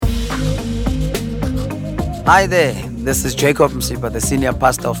Hi there, this is Jacob Msipa, the senior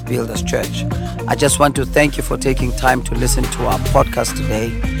pastor of Builders Church. I just want to thank you for taking time to listen to our podcast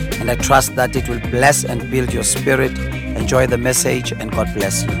today, and I trust that it will bless and build your spirit. Enjoy the message, and God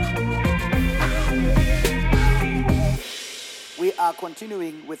bless you. We are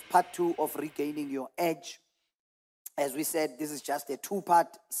continuing with part 2 of Regaining Your Edge. As we said, this is just a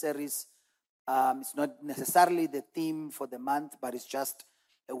 2-part series. It's not necessarily the theme for the month, but it's just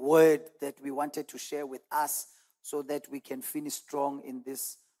a word that we wanted to share with us so that we can finish strong in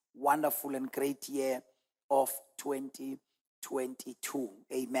this wonderful and great year of 2022.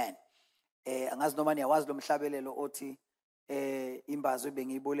 Amen. Angazi noma niyawazi lo mhlabelelo othi imbazo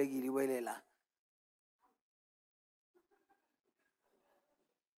bengiyibolekile iwelela.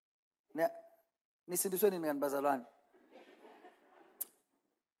 Nisindiswe nini ngani bazalwane?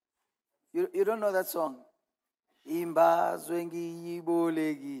 You don't know that song? Imbazwe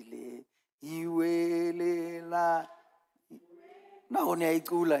ngiyibolekile iwelela. Naho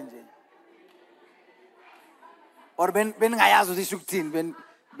niyayicula nje. Or bengayazi ukuthi ukuthini,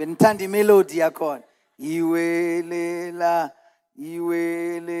 benithanda imelody yakhona. Iwelela,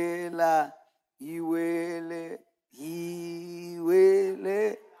 iwelela, iwele,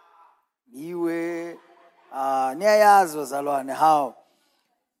 iwele, iwe. Niyayazi bazalwane how?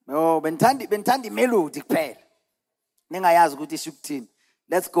 No, benthandi melody kuphela. Ningayazi ukuthi isho ukuthini.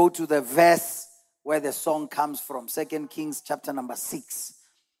 Let's go to the verse where the song comes from. 2 Kings chapter number 6.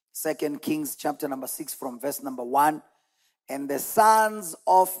 2 Kings chapter number 6 from verse number 1. And the sons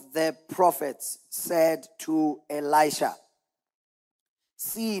of the prophets said to Elisha,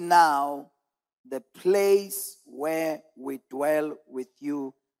 "See now, the place where we dwell with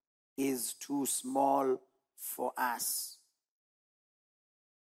you is too small for us."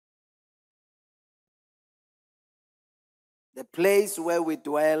 The place where we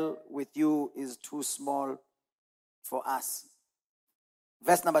dwell with you is too small for us.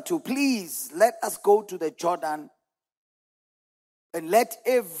 Verse number 2, "Please let us go to the Jordan, and let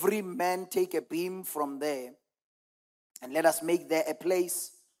every man take a beam from there, and let us make there a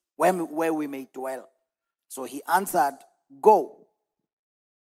place where we may dwell." So he answered, "Go."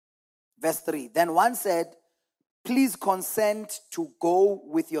 Verse 3, "Then one said, 'Please consent to go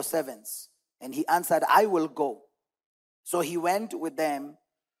with your servants.' And he answered, 'I will go.' So he went with them,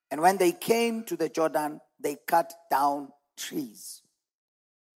 and when they came to the Jordan, they cut down trees.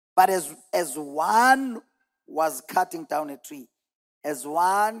 But as one was cutting down a tree, as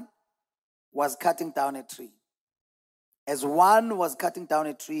one was cutting down a tree,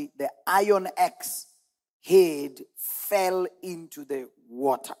 the iron axe head fell into the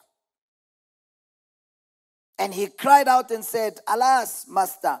water. And he cried out and said, 'Alas,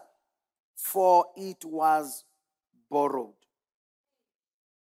 master, for it was borrowed.'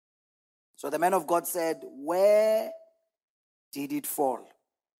 So the man of God said, 'Where did it fall?'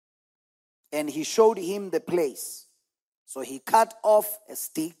 And he showed him the place. So he cut off a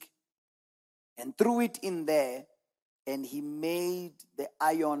stick and threw it in there, and he made the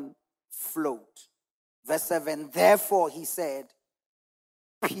iron float." Verse 7, "Therefore he said,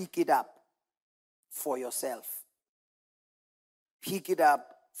 'Pick it up for yourself. Pick it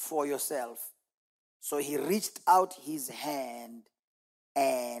up for yourself.' So he reached out his hand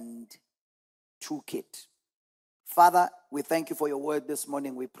and took it." Father, we thank you for your word this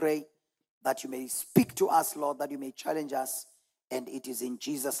morning. We pray that you may speak to us, Lord, that you may challenge us. And it is in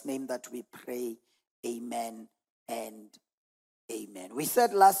Jesus' name that we pray. Amen and amen. We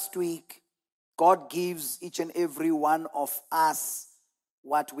said last week, God gives each and every one of us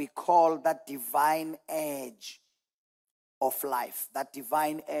what we call that divine edge of life. That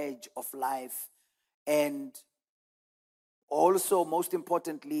divine edge of life. And also, most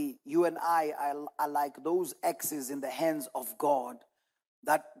importantly, you and I are like those axes in the hands of God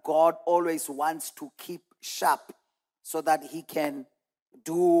that God always wants to keep sharp so that he can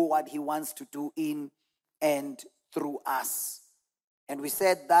do what he wants to do in and through us. And we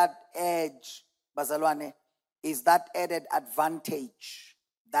said that edge, bazalwane, is that added advantage,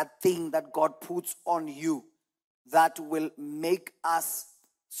 that thing that God puts on you that will make us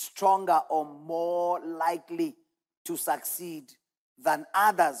stronger or more likely to succeed than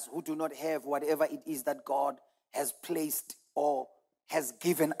others who do not have whatever it is that God has placed or has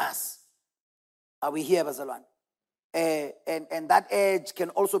given us. Are we here, Bazalwan? And that edge can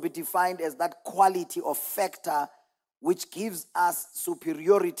also be defined as that quality or factor which gives us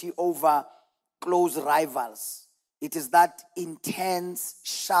superiority over close rivals. It is that intense,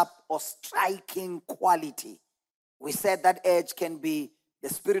 sharp, or striking quality. We said that edge can be the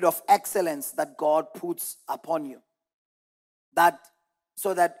spirit of excellence that God puts upon you. That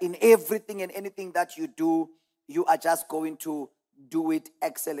so that in everything and anything that you do, you are just going to do it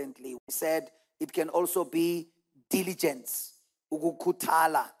excellently. We said it can also be diligence,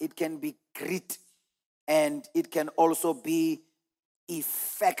 ukukhuthala. It can be grit, and it can also be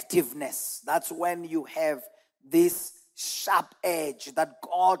effectiveness. That's when you have this sharp edge that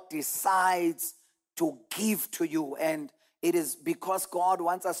God decides to give to you. And it is because God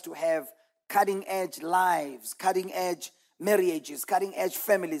wants us to have cutting edge lives, cutting edge marriages, cutting edge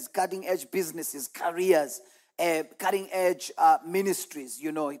families, cutting edge businesses, careers, cutting edge ministries.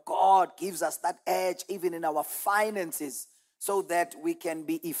 You know, God gives us that edge even in our finances so that we can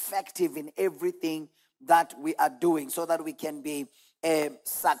be effective in everything that we are doing, so that we can be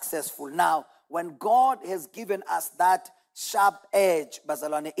successful. Now, when God has given us that sharp edge,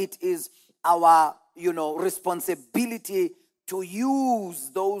 Bazalwane, it is our, responsibility to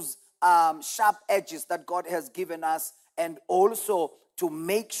use those sharp edges that God has given us, and also to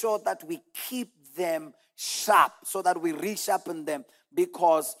make sure that we keep them sharp so that we resharpen them,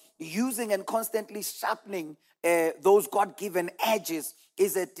 because using and constantly sharpening those God-given edges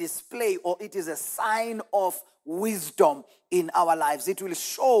is a display, or it is a sign of wisdom in our lives. It will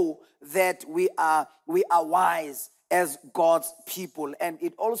show that we are wise as God's people. And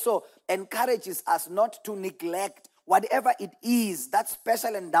it also encourages us not to neglect whatever it is, that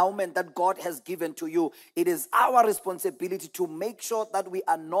special endowment that God has given to you. It is our responsibility to make sure that we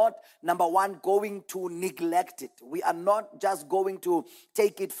are not, number one, going to neglect it. We are not just going to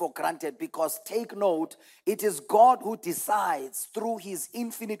take it for granted, because take note, it is God who decides through his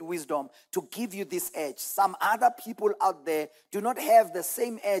infinite wisdom to give you this edge. Some other people out there do not have the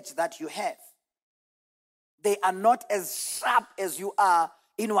same edge that you have. They are not as sharp as you are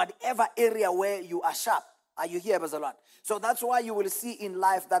in whatever area where you are sharp. Are you here, Bazalwan? So that's why you will see in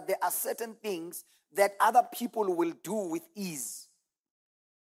life that there are certain things that other people will do with ease.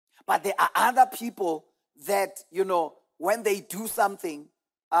 But there are other people that, when they do something,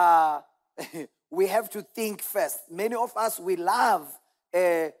 we have to think first. Many of us, we love,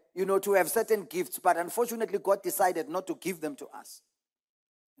 to have certain gifts, but unfortunately, God decided not to give them to us.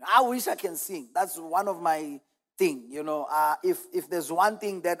 I wish I can sing. That's one of my thing. If there's one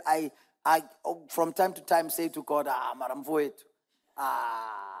thing that I from time to time say to God,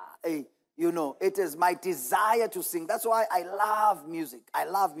 it is my desire to sing. That's why I love music. I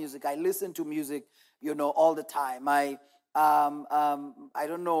love music. I listen to music, all the time. I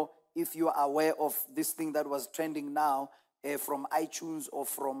don't know if you are aware of this thing that was trending now from iTunes or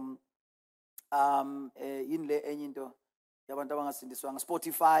from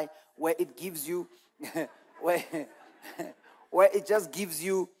Spotify, where it gives you where it just gives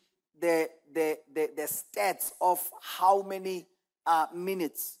you the stats of how many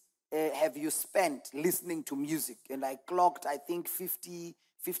minutes have you spent listening to music. And I clocked, I think,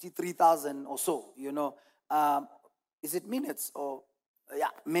 53,000 or so, is it minutes or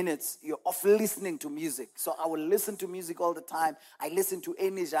minutes of listening to music. So I will listen to music all the time. I listen to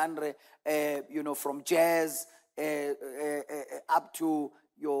any genre, from jazz up to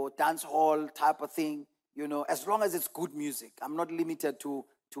your dance hall type of thing, as long as it's good music. I'm not limited to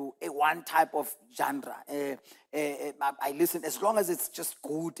a one type of genre. I listen as long as it's just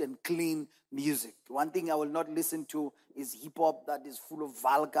good and clean music. One thing I will not listen to is hip hop that is full of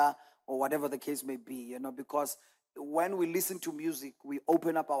vulgar or whatever the case may be, because when we listen to music, we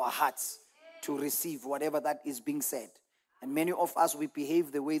open up our hearts to receive whatever that is being said. And many of us, we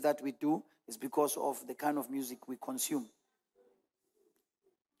behave the way that we do is because of the kind of music we consume.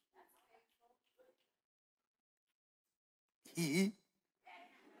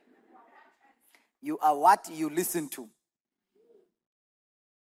 You are what you listen to.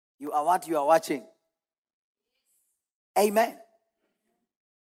 You are what you are watching. Amen.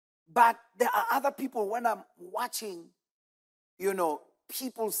 But there are other people, when I'm watching,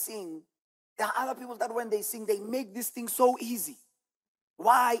 people sing, there are other people that when they sing, they make this thing so easy.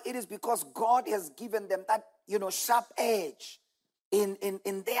 Why? It is because God has given them that, sharp edge in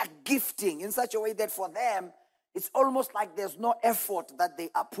their gifting in such a way that for them, it's almost like there's no effort that they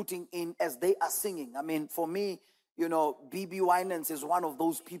are putting in as they are singing. I mean, for me, B.B. Winans is one of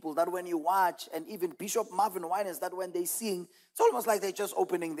those people that when you watch, and even Bishop Marvin Winans, that when they sing, it's almost like they're just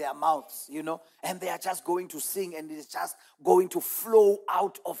opening their mouths, and they are just going to sing, and it's just going to flow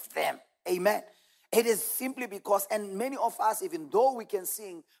out of them. Amen. It is simply because, and many of us, even though we can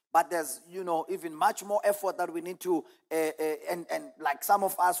sing, but there's, even much more effort that we need to, and like some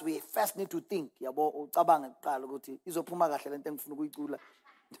of us, we first need to think. You know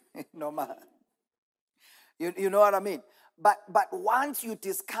what I mean? But once you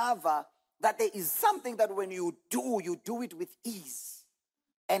discover that there is something that when you do it with ease.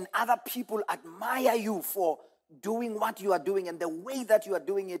 and other people admire you for doing what you are doing and the way that you are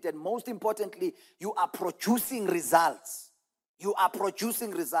doing it, and most importantly, you are producing results. You are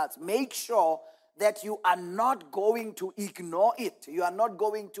producing results. Make sure that you are not going to ignore it. You are not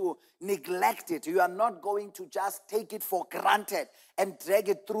going to neglect it. You are not going to just take it for granted and drag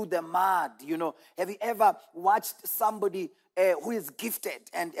it through the mud. You know, have you ever watched somebody who is gifted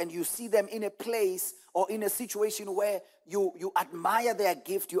and you see them in a place or in a situation where you admire their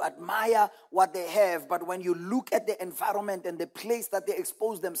gift, you admire what they have, but when you look at the environment and the place that they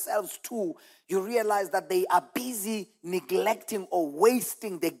expose themselves to, you realize that they are busy neglecting or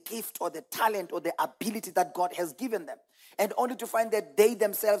wasting the gift or the talent or the ability that God has given them. And only to find that they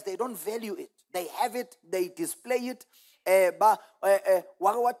themselves, they don't value it. They have it, they display it.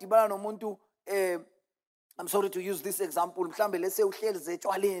 I'm sorry to use this example. Let's say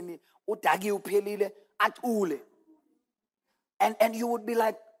and you would be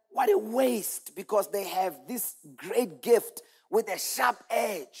like, what a waste, because they have this great gift with a sharp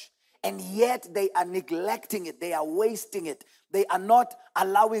edge, and yet they are neglecting it. They are wasting it. They are not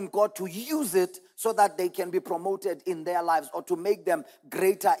allowing God to use it so that they can be promoted in their lives or to make them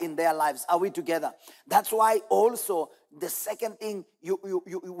greater in their lives. Are we together? That's why also the second thing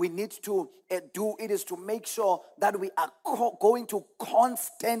we need to do, it is to make sure that we are going to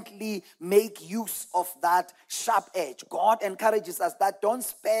constantly make use of that sharp edge. God encourages us that don't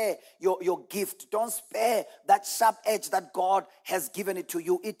spare your gift. Don't spare that sharp edge that God has given it to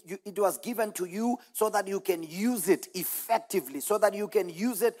you. It was given to you so that you can use it effectively, so that you can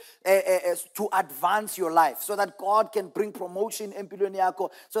use it to advance your life, so that God can bring promotion in empilweni yakho,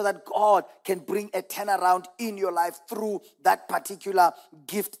 so that God can bring a turnaround in your life through that particular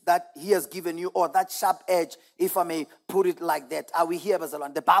gift that He has given you, or that sharp edge, if I may put it like that. Are we here,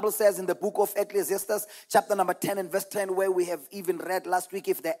 Bazalwan? The Bible says in the book of Ecclesiastes, chapter number 10 and verse 10, where we have even read last week,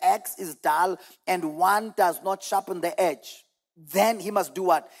 if the axe is dull and one does not sharpen the edge, then he must do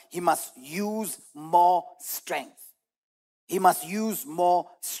what? He must use more strength. He must use more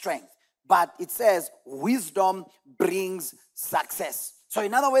strength. But it says wisdom brings success. So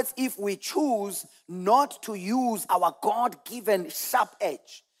in other words, if we choose not to use our God-given sharp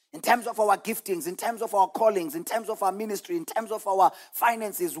edge in terms of our giftings, in terms of our callings, in terms of our ministry, in terms of our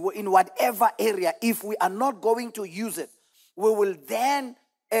finances, in whatever area, if we are not going to use it, we will then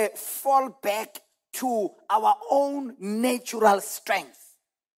fall back to our own natural strength.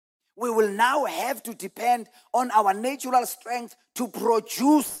 We will now have to depend on our natural strength to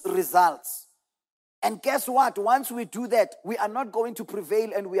produce results. And guess what? Once we do that, we are not going to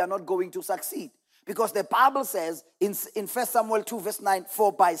prevail and we are not going to succeed. Because the Bible says in 1 Samuel 2 verse 9,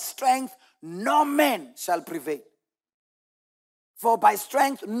 for by strength no man shall prevail. For by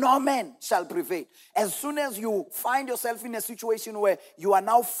strength no man shall prevail. As soon as you find yourself in a situation where you are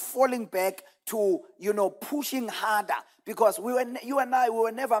now falling back to, pushing harder, because you and I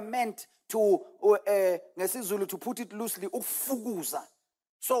were never meant to, to put it loosely, ukufukuza.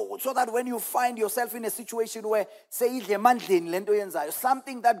 So that when you find yourself in a situation where, say,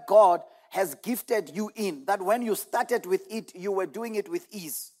 something that God has gifted you in, that when you started with it, you were doing it with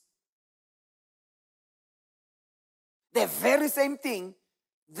ease. The very same thing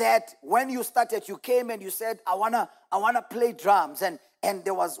that when you started, you came and you said, I wanna play drums. And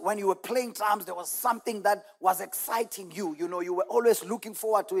there was, when you were playing drums, there was something that was exciting you. You were always looking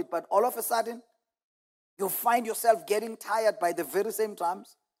forward to it. But all of a sudden, you find yourself getting tired by the very same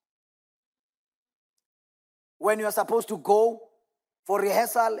drums. When you're supposed to go for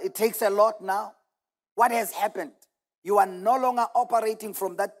rehearsal, it takes a lot now. What has happened? You are no longer operating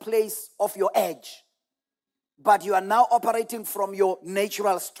from that place of your edge, but you are now operating from your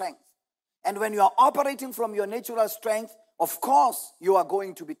natural strength. And when you are operating from your natural strength, of course, you are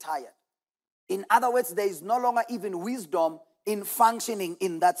going to be tired. In other words, there is no longer even wisdom in functioning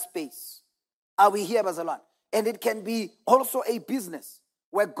in that space. Are we here, Bazalwan? And it can be also a business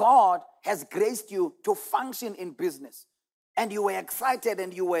where God has graced you to function in business. And you were excited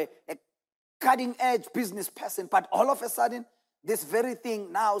and you were a cutting-edge business person. But all of a sudden, this very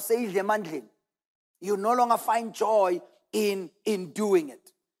thing now says you no longer find joy in doing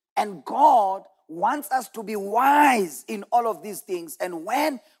it. And God wants us to be wise in all of these things. And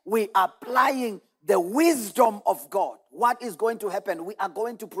when we are applying the wisdom of God, what is going to happen? We are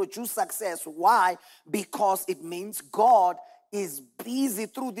going to produce success. Why? Because it means God is busy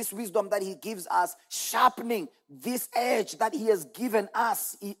through this wisdom that He gives us, sharpening this edge that He has given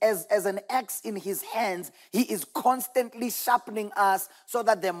us as an axe in His hands. He is constantly sharpening us so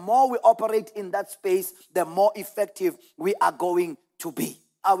that the more we operate in that space, the more effective we are going to be.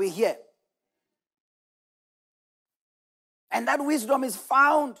 Are we here? And that wisdom is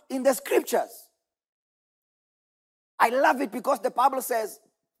found in the scriptures. I love it because the Bible says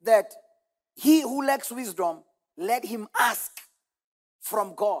that he who lacks wisdom, let him ask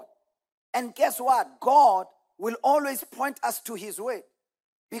from God. And guess what? God will always point us to his way,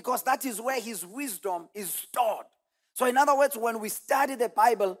 because that is where his wisdom is stored. So in other words, when we study the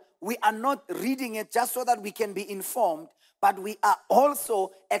Bible, we are not reading it just so that we can be informed, but we are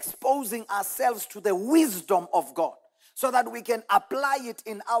also exposing ourselves to the wisdom of God so that we can apply it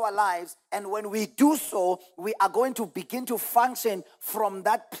in our lives. And when we do so, we are going to begin to function from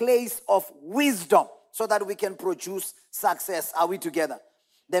that place of wisdom so that we can produce success. Are we together?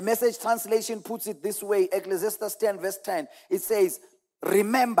 The Message translation puts it this way, Ecclesiastes 10 verse 10. It says,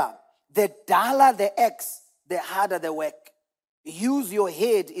 remember, the duller the axe, the harder the work. Use your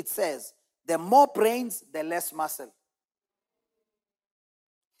head, it says. The more brains, the less muscle.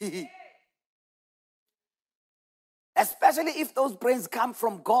 Especially if those brains come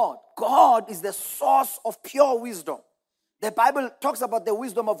from God. God is the source of pure wisdom. The Bible talks about the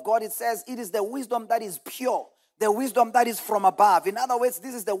wisdom of God. It says it is the wisdom that is pure, the wisdom that is from above. In other words,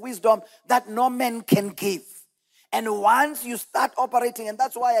 this is the wisdom that no man can give. And once you start operating, and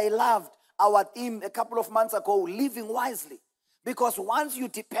that's why I loved our theme a couple of months ago, living wisely. Because once you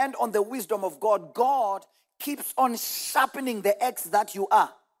depend on the wisdom of God, God keeps on sharpening the axe that you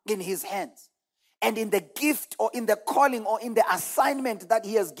are in his hands. And in the gift or in the calling or in the assignment that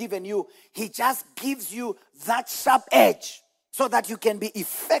he has given you, he just gives you that sharp edge so that you can be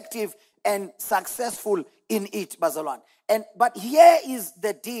effective and successful in it, Bazalwan. But here is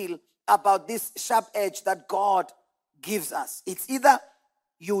the deal about this sharp edge that God gives us. It's either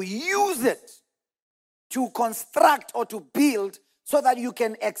you use it to construct or to build so that you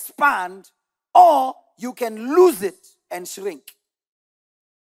can expand, or you can lose it and shrink.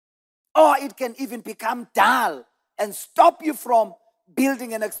 Or it can even become dull and stop you from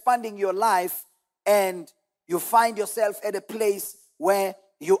building and expanding your life, and you find yourself at a place where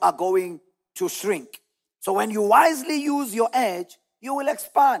you are going to shrink. So when you wisely use your edge, you will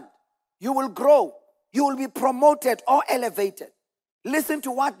expand, you will grow, you will be promoted or elevated. Listen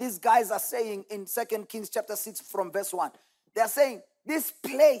to what these guys are saying in 2 Kings chapter 6 from verse 1. They are saying, this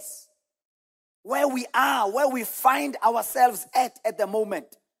place where we are, where we find ourselves at the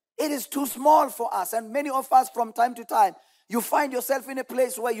moment, it is too small for us. And many of us from time to time, you find yourself in a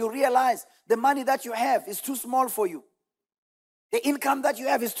place where you realize the money that you have is too small for you. The income that you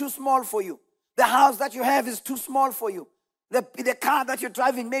have is too small for you. The house that you have is too small for you. The car that you're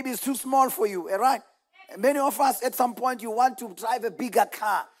driving maybe is too small for you, all right? Many of us at some point, you want to drive a bigger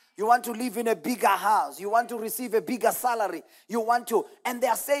car. You want to live in a bigger house. You want to receive a bigger salary. And they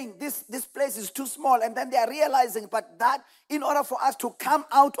are saying this place is too small. And then they are realizing, but that in order for us to come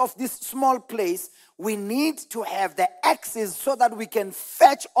out of this small place, we need to have the axes so that we can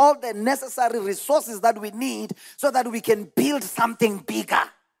fetch all the necessary resources that we need so that we can build something bigger.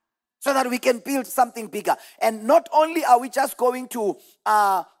 So that we can build something bigger. And not only are we just going to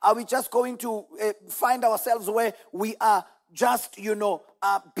find ourselves where we are just,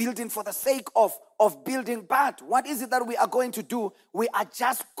 building for the sake of building, but what is it that we are going to do? We are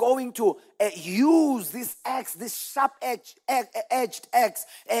just going to use this axe, this sharp-edged axe.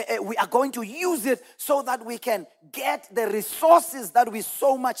 We are going to use it so that we can get the resources that we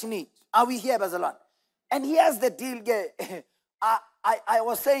so much need. Are we here, Bazalwan? And here's the deal, I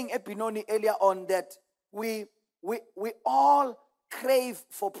was saying, Epinoni, earlier on that we all crave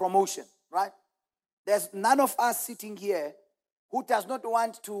for promotion, right? There's none of us sitting here who does not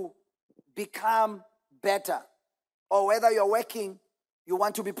want to become better. Or whether you're working, you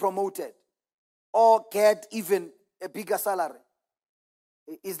want to be promoted or get even a bigger salary.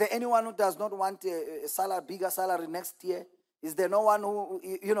 Is there anyone who does not want a bigger salary next year? Is there no one who,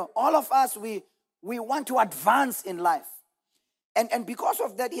 all of us, we want to advance in life. And because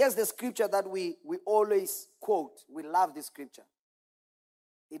of that, here's the scripture that we always quote. We love this scripture.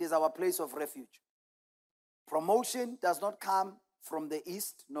 It is our place of refuge. Promotion does not come from the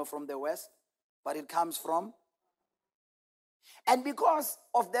east nor from the west, but it comes from. And because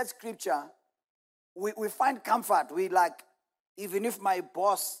of that scripture, we find comfort. We like, even if my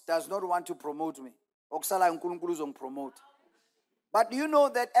boss does not want to promote me, Oksala uNkulunkulu uzongipromote. But do you know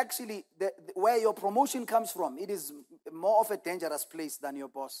that actually where your promotion comes from, it is more of a dangerous place than your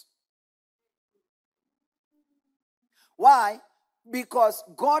boss. Why? Because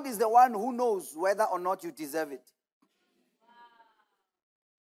God is the one who knows whether or not you deserve it.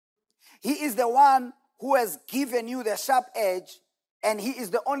 He is the one who has given you the sharp edge, and he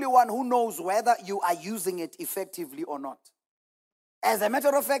is the only one who knows whether you are using it effectively or not. As a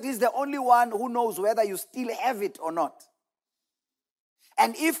matter of fact, he's the only one who knows whether you still have it or not.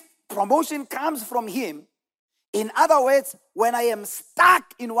 And if promotion comes from him, in other words, when I am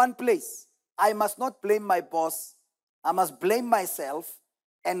stuck in one place, I must not blame my boss. I must blame myself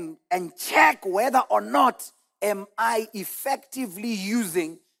and check whether or not am I effectively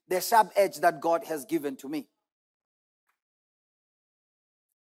using the sharp edge that God has given to me.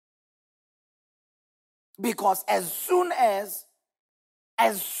 Because as soon as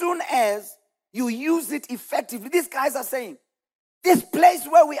you use it effectively, these guys are saying, this place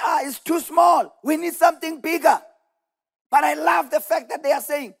where we are is too small. We need something bigger. But I love the fact that they are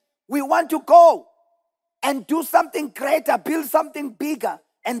saying, we want to go and do something greater, build something bigger.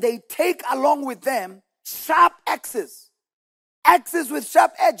 And they take along with them sharp axes with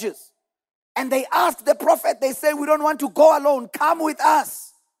sharp edges. And they ask the prophet, they say, we don't want to go alone. Come with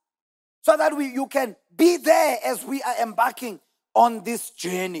us so that you can be there as we are embarking on this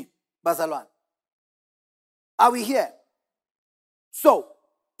journey. Bazalwan. Are we here? So,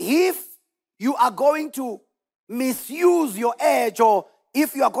 if you are going to misuse your edge, or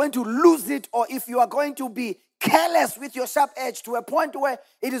if you are going to lose it, or if you are going to be careless with your sharp edge to a point where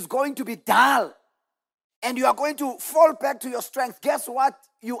it is going to be dull, and you are going to fall back to your strength, guess what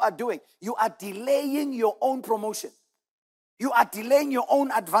you are doing? You are delaying your own promotion. You are delaying your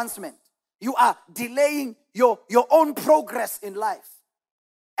own advancement. You are delaying your own progress in life.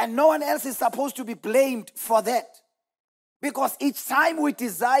 And no one else is supposed to be blamed for that. Because each time we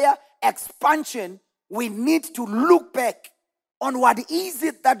desire expansion, we need to look back on what is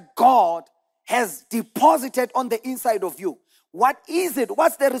it that God has deposited on the inside of you. What is it?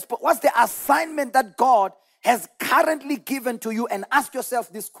 What's the assignment that God has currently given to you? And ask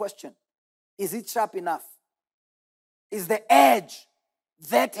yourself this question. Is it sharp enough? Is the edge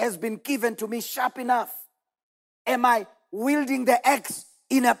that has been given to me sharp enough? Am I wielding the axe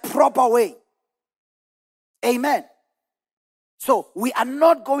in a proper way? Amen. So we are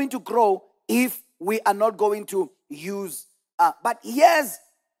not going to grow if we are not going to use. But here's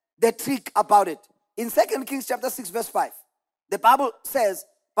the trick about it. In 2 Kings chapter 6 verse 5, the Bible says,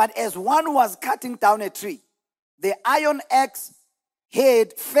 but as one was cutting down a tree, the iron axe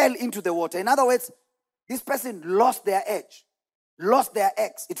head fell into the water. In other words, this person lost their edge, lost their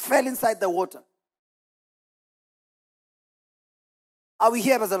axe. It fell inside the water. Are we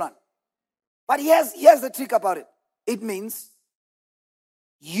here, Bazalan? But here's the trick about it. It means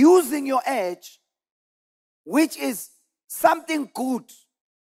using your edge, which is something good.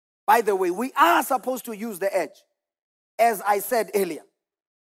 By the way, we are supposed to use the edge, as I said earlier.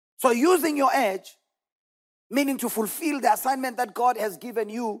 So using your edge, meaning to fulfill the assignment that God has given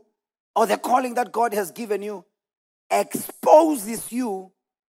you, or the calling that God has given you, exposes you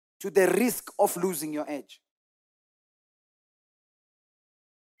to the risk of losing your edge.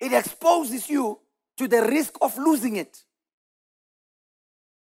 It exposes you to the risk of losing it.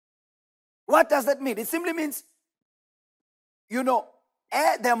 What does that mean? It simply means,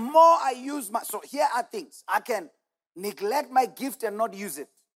 the more I use so here are things. I can neglect my gift and not use it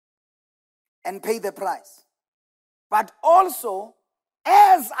and pay the price. But also,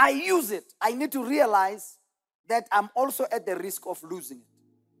 as I use it, I need to realize that I'm also at the risk of losing it.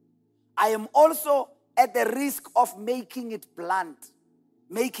 I am also at the risk of making it blunt,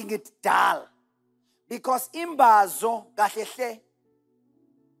 making it dull. Because imbazo kahle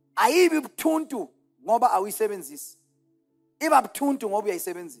ayibi buthuntu ngoba awuyisebenzisi. Iba buthuntu ngoba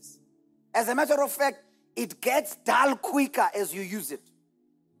uyayisebenzisa. As a matter of fact, it gets dull quicker as you use it.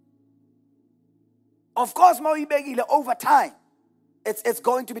 Of course, mawuyibekile over time, it's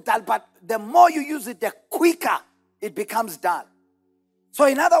going to be dull, but the more you use it, the quicker it becomes dull. So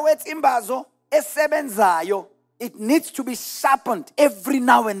in other words, imbazo esebenzayo, it needs to be sharpened every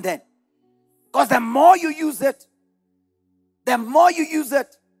now and then. Because the more you use it, the more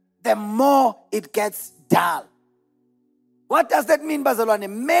it gets dull. What does that mean, Bazalwane?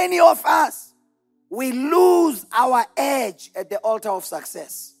 Many of us, we lose our edge at the altar of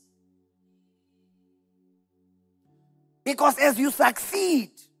success. Because as you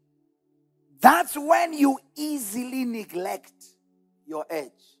succeed, that's when you easily neglect your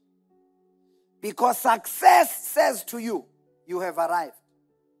edge. Because success says to you, you have arrived.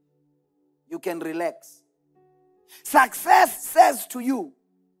 You can relax. Success says to you,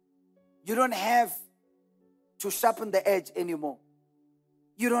 you don't have to sharpen the edge anymore.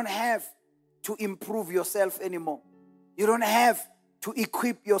 You don't have to improve yourself anymore. You don't have to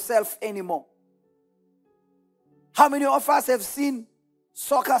equip yourself anymore. How many of us have seen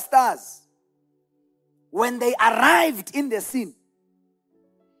soccer stars? When they arrived in the scene,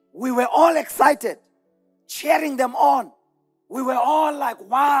 we were all excited, cheering them on. We were all like,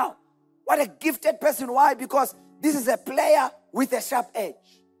 wow, what a gifted person. Why? Because this is a player with a sharp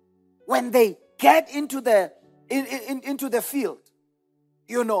edge. When they get into the into the field,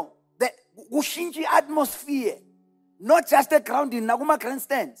 you know, the ushinji atmosphere, not just the ground in Naguma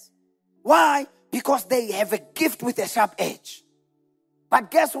grandstands. Why? Because they have a gift with a sharp edge. But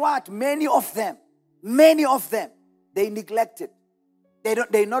guess what? Many of them, they neglect it.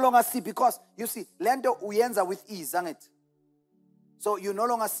 They no longer see, because you see, lento uyenza with ease, isn't it? So you no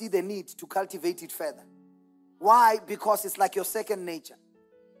longer see the need to cultivate it further. Why? Because it's like your second nature.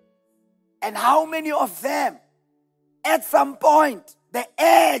 And how many of them, at some point, the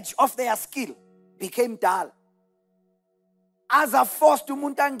edge of their skill became dull. As a forced to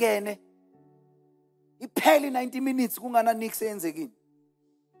muntangene, ipheli 90 minutes kungana nix enzekini.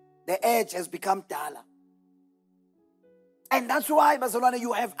 The edge has become duller. And that's why, Barcelona,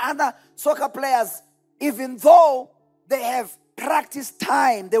 you have other soccer players, even though they have practice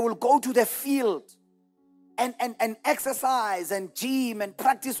time, they will go to the field and exercise and gym and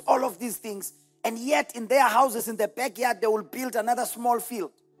practice all of these things. And yet in their houses, in the backyard, they will build another small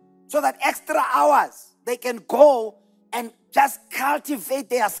field. So that extra hours, they can go and just cultivate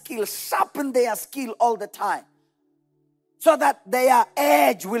their skill, sharpen their skill all the time. So that their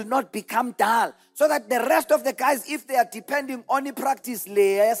edge will not become dull. So that the rest of the guys, if they are depending on the practice,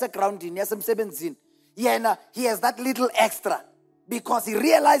 he has that little extra. Because he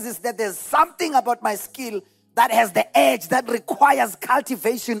realizes that there's something about my skill that has the edge that requires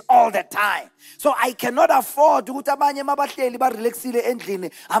cultivation all the time. So I cannot afford I'm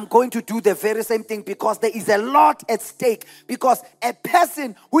going to do the very same thing, because there is a lot at stake. Because a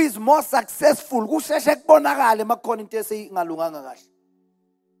person who is more successful,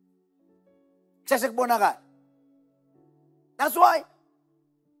 that's why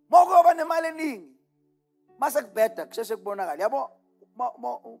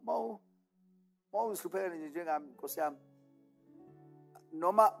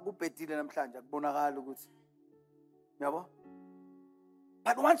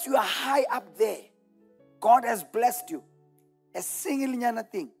but once you are high up there, God has blessed you. A single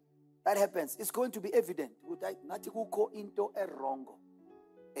thing that happens, it's going to be evident.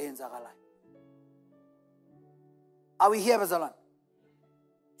 Are we here, Bazalan?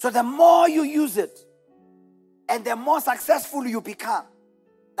 So the more you use it, and the more successful you become,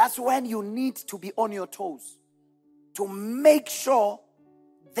 that's when you need to be on your toes to make sure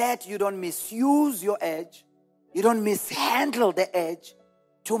that you don't misuse your edge, you don't mishandle the edge,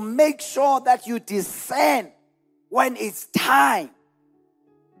 to make sure that you discern when it's time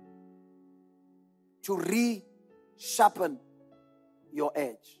to re-sharpen your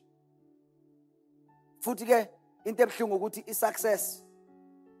edge. Futhi ke into ebuhlungu ukuthi success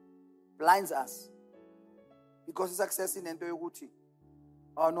blinds us, because success inento yokuthi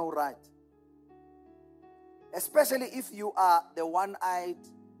oh no, right. Especially if you are the one-eyed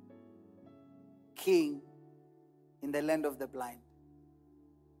king in the land of the blind.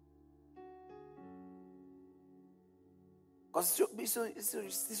 Because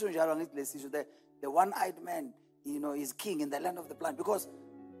the one-eyed man, you know, is king in the land of the blind. Because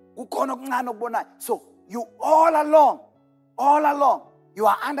so you all along, you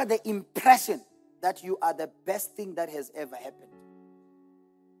are under the impression that you are the best thing that has ever happened.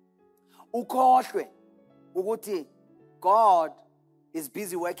 Ukhohlwe ukuthi God is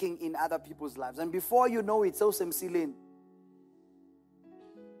busy working in other people's lives, and before you know it, so semsileni.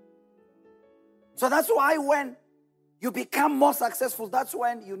 So that's why when you become more successful, that's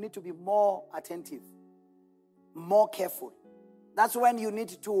when you need to be more attentive, more careful. That's when you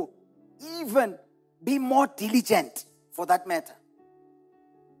need to even be more diligent, for that matter.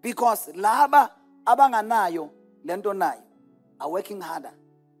 Because laba abanganayo lento nayo are working harder.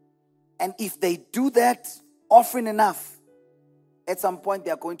 And if they do that often enough, at some point they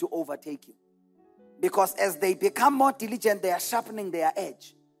are going to overtake you. Because as they become more diligent, they are sharpening their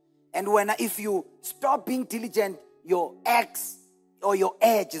edge. And if you stop being diligent, your axe or your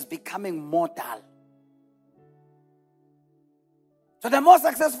edge is becoming more dull. So the more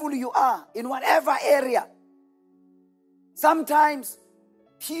successful you are in whatever area, sometimes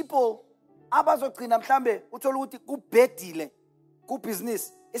people abazogcina mhlambe uthola ukuthi kubhedile ku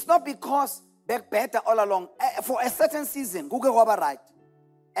business. It's not because they're better all along. For a certain season, kuke kwaba right.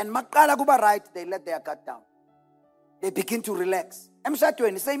 And maqala kuba right, they let their guard down. They begin to relax.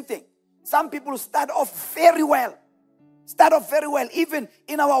 Emshadweni, same thing. Some people start off very well. Even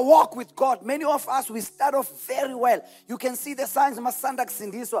in our walk with God, many of us, we start off very well. You can see the signs.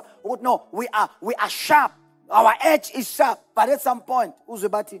 No, we are sharp. Our edge is sharp. But at some point,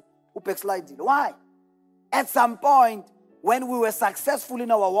 why? At some point, when we were successful in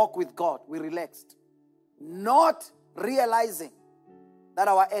our walk with God, we relaxed. Not realizing that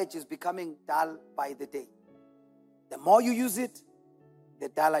our edge is becoming dull by the day. The more you use it, the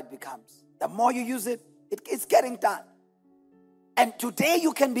duller it becomes. The more you use it, it's getting dull. And today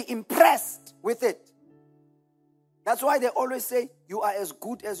you can be impressed with it. That's why they always say you are as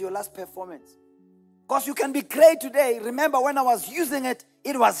good as your last performance. Because you can be great today. Remember when I was using it,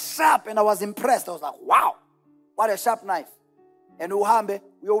 it was sharp and I was impressed. I was like, wow, what a sharp knife. And uhambe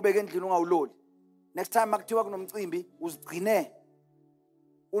uyobeka endlini ungawuloli. Next time makuthiwa kunomcimbi uzigcine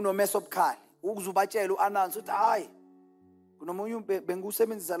unomeso obukhali. Ukuzubatshela uannounce uthi hayi kunomunye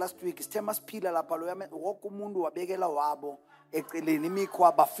bengiusebenzisa last week sithe masiphila lapha lo wonke umuntu wabekela wabo eceleni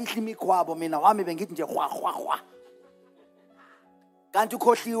imikhwa bafihla imikhwabo mina wami bengithi nje hwa. Kanti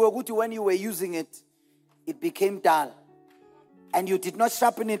ukhohliwe ukuthi when you were using it, it became dull. And you did not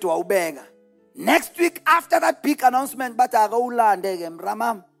sharpen it wawubeka. Next week after that big announcement, bathi akawulande ke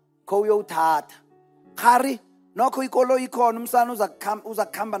mramam kho uyowuthatha. Khari nokho ikolo ikhona umsana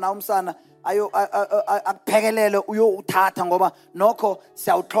uzakukhamba na umsana ayo akuphekelele uyowuthatha ngoba nokho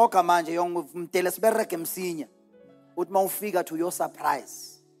siyawuthoka manje yongumtele sibereke msinya. Uthi mawufika to your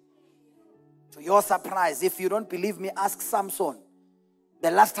surprise. To your surprise, if you don't believe me, ask Samson.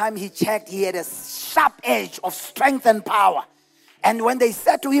 The last time he checked, he had a sharp edge of strength and power. And when they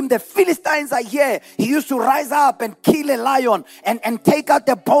said to him, the Philistines are here, he used to rise up and kill a lion and take out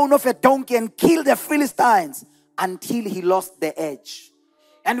the bone of a donkey and kill the Philistines until he lost the edge.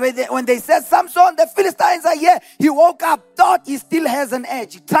 And when they said, Samson, the Philistines are here, he woke up, thought he still has an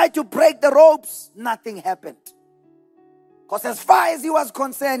edge. He tried to break the ropes, nothing happened. Because as far as he was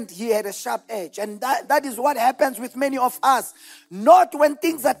concerned, he had a sharp edge. And that is what happens with many of us. Not when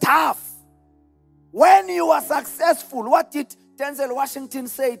things are tough. When you are successful, what did Denzel Washington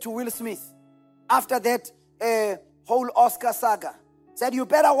say to Will Smith after that whole Oscar saga? Said, you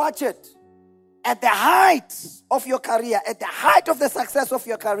better watch it. At the height of your career, at the height of the success of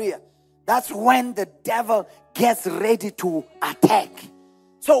your career, that's when the devil gets ready to attack.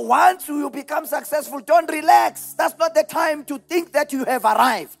 So once you become successful, don't relax. That's not the time to think that you have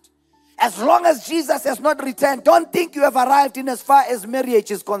arrived. As long as Jesus has not returned, don't think you have arrived in as far as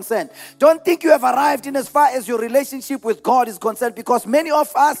marriage is concerned. Don't think you have arrived in as far as your relationship with God is concerned, because many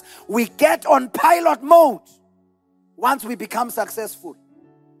of us, we get on pilot mode once we become successful.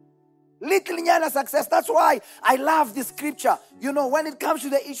 Little nyana success. That's why I love this scripture. You know, when it comes to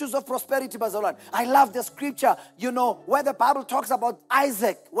the issues of prosperity, Bazalan, I love the scripture, you know, where the Bible talks about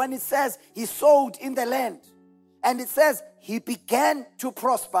Isaac, when it says he sowed in the land. And it says he began to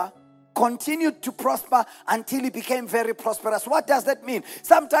prosper, continued to prosper until he became very prosperous. What does that mean?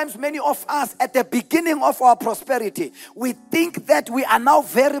 Sometimes many of us at the beginning of our prosperity, we think that we are now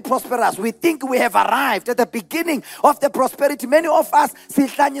very prosperous. We think we have arrived at the beginning of the prosperity. Many of us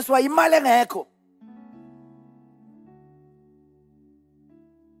sihlanyiswa imali engekho.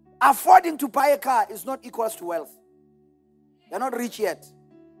 Affording to buy a car is not equals to wealth. You're not rich yet.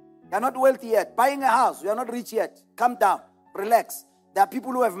 You're not wealthy yet. Buying a house, you're not rich yet. Calm down. Relax. There are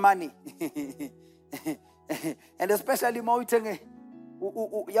people who have money. And especially more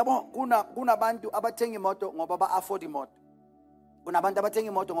yabo kuna bantu abathenga imoto ngoba ba afford imoto. Kuna bantu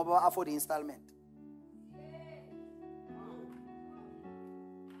abathenga imoto ngoba ba afford installment.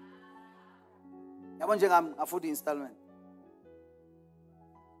 Yabo njengami afford installment.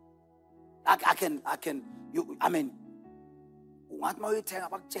 I mean, ungathi mawuyithenga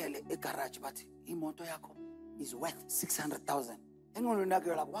bakutshele egarage bathi imoto yakho is worth 600,000. And when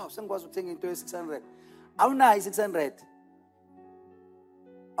you're like, wow, sengikwazi ukuthenga into ye-600. Awunayo i-600.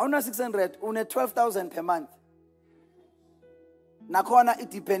 Awunayo 600, une 12,000 per month. Nakhona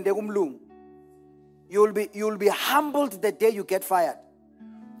idepende kumlungu. You'll be humbled the day you get fired.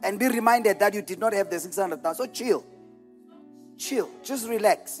 And be reminded that you did not have the 600,000. So chill. Chill. Just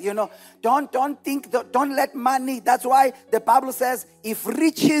relax. You know, don't think, don't let money. That's why the Bible says, if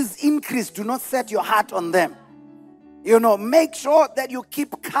riches increase, do not set your heart on them. You know, make sure that you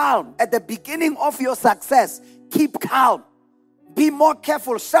keep calm. At the beginning of your success, keep calm. Be more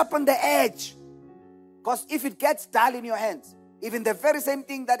careful. Sharpen the edge. Because if it gets dull in your hands, even the very same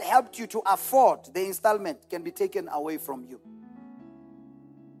thing that helped you to afford the installment can be taken away from you.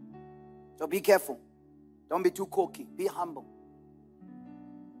 So be careful. Don't be too cocky. Be humble.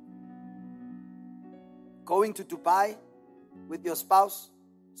 Going to Dubai with your spouse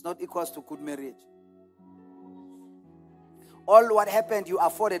is not equals to good marriage. All what happened, you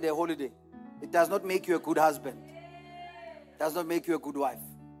afforded a holiday. It does not make you a good husband. It does not make you a good wife.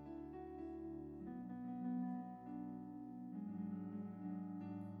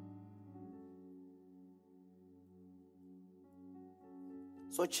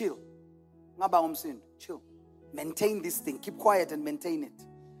 So chill. Chill. Maintain this thing. Keep quiet and maintain it.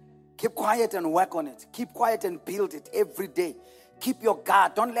 Keep quiet and work on it. Keep quiet and build it every day. Keep your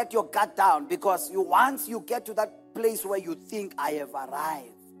guard. Don't let your guard down, because once you get to that place where you think, I have arrived.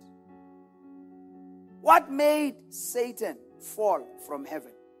 What made Satan fall from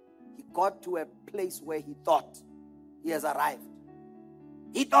heaven? He got to a place where he thought he has arrived.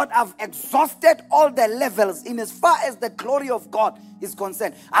 He thought, I've exhausted all the levels in as far as the glory of God is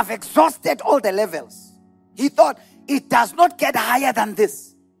concerned. I've exhausted all the levels. He thought, it does not get higher than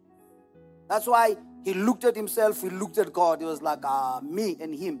this. That's why he looked at himself, he looked at God. He was like, me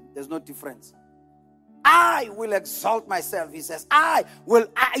and him, there's no difference. I will exalt myself. He says,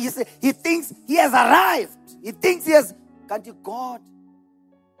 he thinks he has arrived. He thinks he has, can't you, God?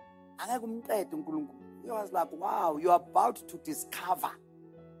 He was like, wow, you're about to discover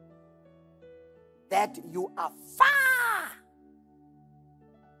that you are far.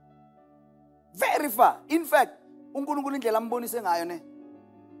 Very far. In fact, uNkulunkulu indlela ambonise ngayo ne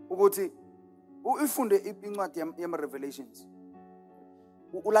ukuthi ufunde incwadi yama-Revelations.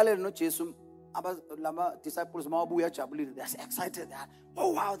 Ulalele noJesu, lama disciples mawabuya jabulile. They're excited.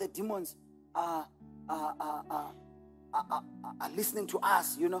 Oh wow, the demons are listening to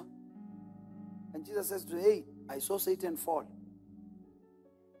us, you know. And Jesus says to them, hey, I saw Satan fall.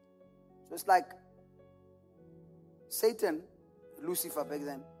 So it's like Satan, Lucifer back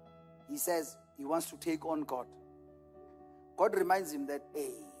then, he says he wants to take on God. God reminds him that,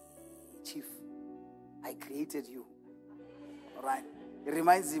 hey, chief, I created you. All right. He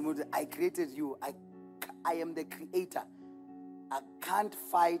reminds him that I created you. I am the creator. I can't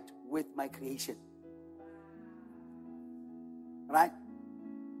fight with my creation. Right?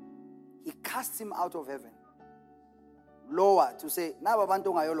 He casts him out of heaven. Lower to say, nabo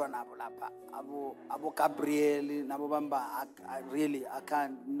bantu ngayolwa nabo lapha. Abo Gabriel, nabo bamba, I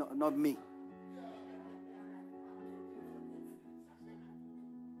can't, not me.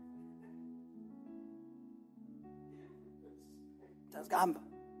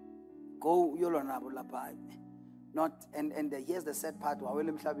 Go yolwa nabo lapha. Not, and here's the sad part.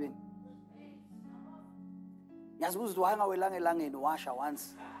 Wawele mhlabeni. Yazibuza ukuthi wangawelanga elangeni washa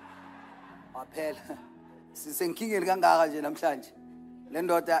once. Waphela. Sisenkingeni kangaka nje namhlanje. Le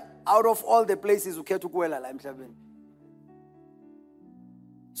ndoda, out of all the places ukhetha ukuwela la emhlabeni.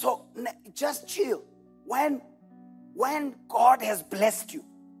 So just chill. When God has blessed you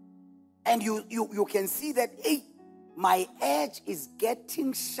and you can see that, hey, my edge is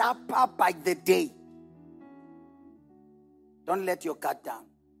getting sharper by the day. Don't let your guard down.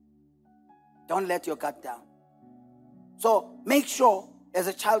 Don't let your guard down. So make sure as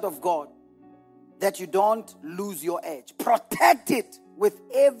a child of God that you don't lose your edge. Protect it with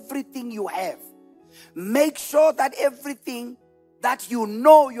everything you have. Make sure that everything that you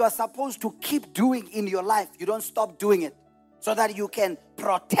know you are supposed to keep doing in your life, you don't stop doing it, so that you can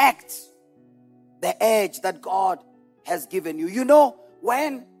protect the edge that God has given you. You know,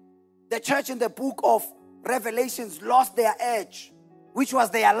 when the church in the book of Revelations lost their edge, which was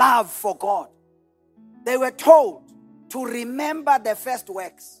their love for God, they were told to remember the first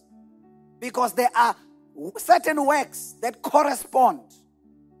works, because there are certain works that correspond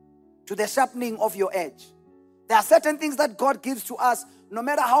to the sharpening of your edge. There are certain things that God gives to us, no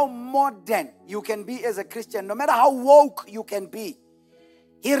matter how modern you can be as a Christian, no matter how woke you can be.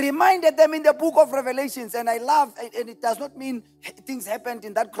 He reminded them in the book of Revelations, and I love, and it does not mean things happened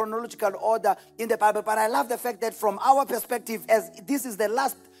in that chronological order in the Bible, but I love the fact that from our perspective, as this is the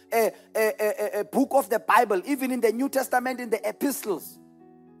last book of the Bible, even in the New Testament, in the epistles,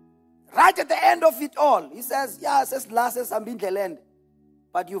 right at the end of it all, he says, yeah, says I'm in the land,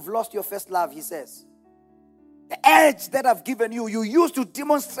 but you've lost your first love, he says. The edge that I've given you, you used to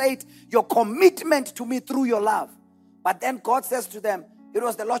demonstrate your commitment to me through your love. But then God says to them, it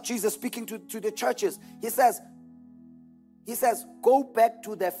was the Lord Jesus speaking to the churches. He says, go back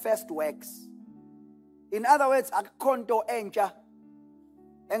to the first works. In other words,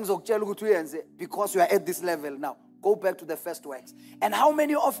 because you are at this level now, go back to the first works. And how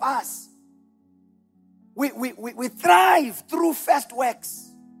many of us, we thrive through first works.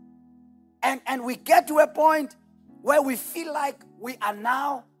 And we get to a point where we feel like we are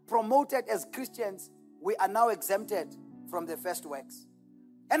now promoted as Christians. We are now exempted from the first works.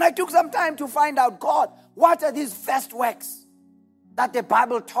 And I took some time to find out, God, what are these first works that the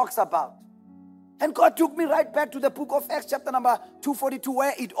Bible talks about? And God took me right back to the book of Acts, chapter number 242,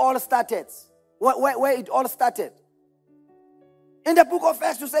 where it all started. Where it all started. In the book of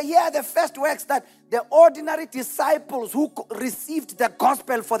Acts, to say, here are the first works that the ordinary disciples who received the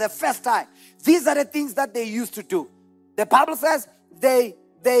gospel for the first time, these are the things that they used to do. The Bible says they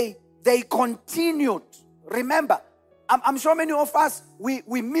continued remember, I'm sure many of us,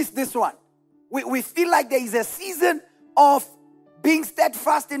 we miss this one. We feel like there is a season of being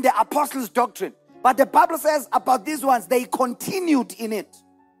steadfast in the apostles' doctrine. But the Bible says about these ones, they continued in it.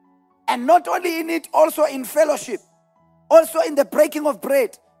 And not only in it, also in fellowship, also in the breaking of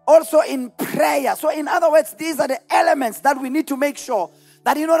bread, also in prayer. So in other words, these are the elements that we need to make sure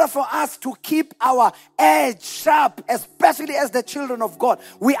that in order for us to keep our edge sharp, especially as the children of God,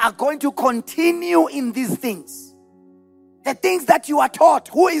 we are going to continue in these things. The things that you are taught.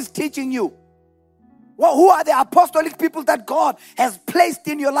 Who is teaching you? Well, who are the apostolic people that God has placed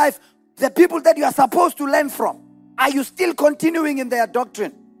in your life? The people that you are supposed to learn from. Are you still continuing in their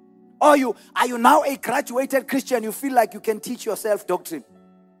doctrine? Or are you now a graduated Christian? You feel like you can teach yourself doctrine.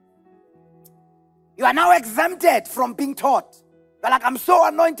 You are now exempted from being taught. You're like, I'm so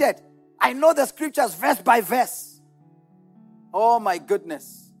anointed. I know the scriptures verse by verse. Oh my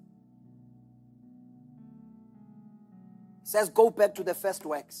goodness. It says, go back to the first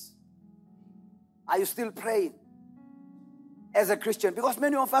works. Are you still praying as a Christian? Because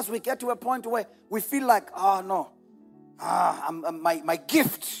many of us, we get to a point where we feel like, oh no, my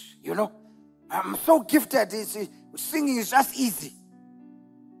gift, you know, I'm so gifted. Singing is just easy.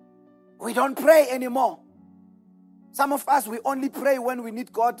 We don't pray anymore. Some of us, we only pray when we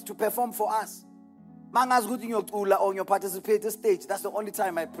need God to perform for us. Mangas good in your tula on your participator stage. That's the only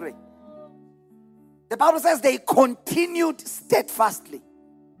time I pray. The Bible says they continued steadfastly.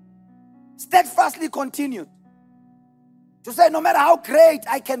 Steadfastly continued. To say no matter how great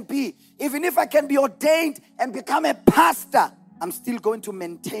I can be, even if I can be ordained and become a pastor, I'm still going to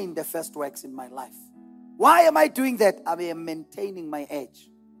maintain the first works in my life. Why am I doing that? I am maintaining my edge.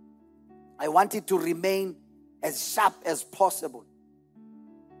 I want it to remain as sharp as possible.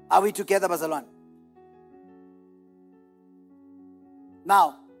 Are we together, Bazalwane?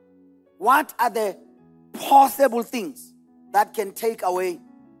 Now, what are the possible things that can take away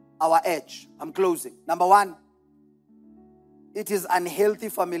our edge? I'm closing. Number one, it is unhealthy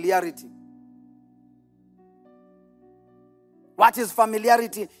familiarity. What is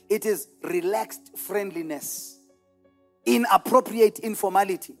familiarity? It is relaxed friendliness, inappropriate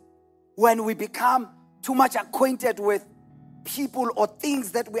informality. When we become too much acquainted with people or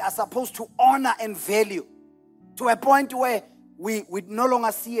things that we are supposed to honor and value, to a point where we no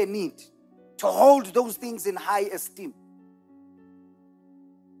longer see a need to hold those things in high esteem.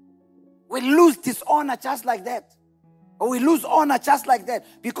 We lose dishonor just like that. Or we lose honor just like that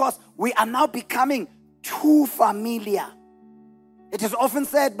because we are now becoming too familiar. It is often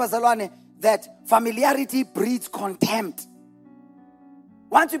said, Bazalwane, that familiarity breeds contempt.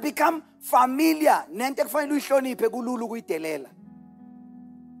 Once you become familiar, many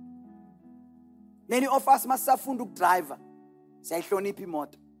of us must safunda ukudriver. Siyayihlonipha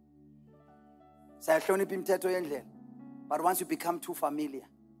imoto. Siyayihlonipha imithetho yendlela. But once you become too familiar,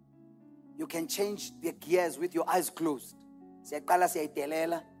 you can change the gears with your eyes closed.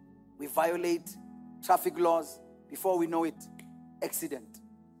 We violate traffic laws. Before we know it, accident.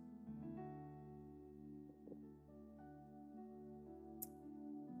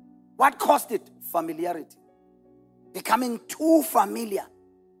 What caused it? Familiarity. Becoming too familiar.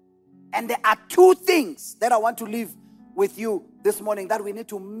 And there are two things that I want to leave with you this morning that we need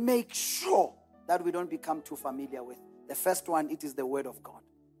to make sure that we don't become too familiar with. The first one, it is the Word of God.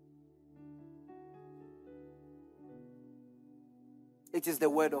 It is the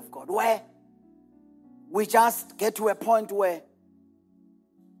Word of God. Where we just get to a point where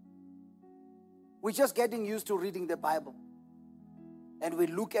we're just getting used to reading the Bible. And we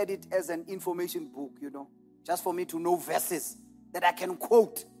look at it as an information book, you know. Just for me to know verses that I can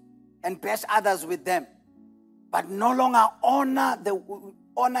quote and bash others with them. But no longer honor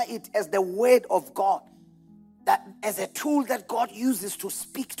it as the Word of God. That as a tool that God uses to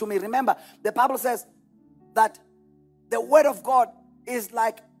speak to me. Remember, the Bible says that the Word of God is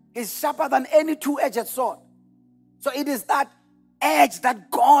sharper than any two-edged sword. So it is that edge that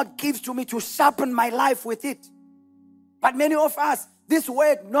God gives to me to sharpen my life with it. But many of us, this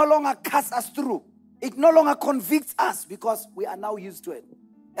word no longer cuts us through. It no longer convicts us because we are now used to it.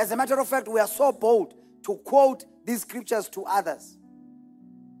 As a matter of fact, we are so bold to quote these scriptures to others,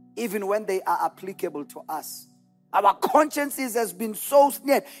 even when they are applicable to us. Our consciences has been so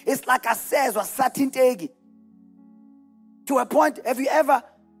snared. It's like a says or satin tegi. To a point, have you ever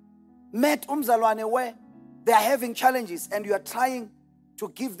met umzalwane where they are having challenges and you are trying to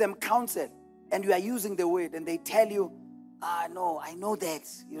give them counsel and you are using the word and they tell you, no, I know that,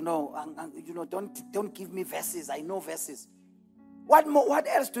 don't give me verses. I know verses. What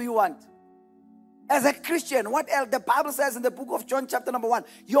else do you want? As a Christian, what else? The Bible says in the book of John, chapter number 1,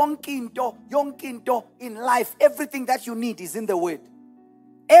 yonkinto in life, everything that you need is in the Word.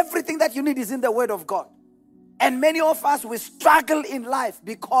 Everything that you need is in the Word of God. And many of us, we struggle in life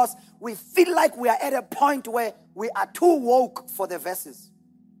because we feel like we are at a point where we are too woke for the verses.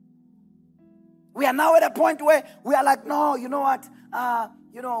 We are now at a point where we are like, no, you know what?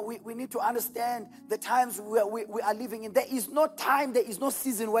 We need to understand the times we are living in. There is no time, there is no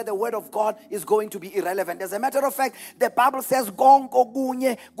season where the Word of God is going to be irrelevant. As a matter of fact, the Bible says,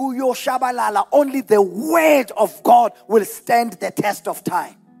 only the Word of God will stand the test of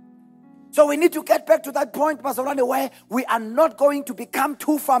time. So we need to get back to that point, Pastor Rane, where we are not going to become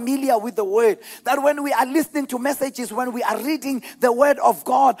too familiar with the Word. That when we are listening to messages, when we are reading the Word of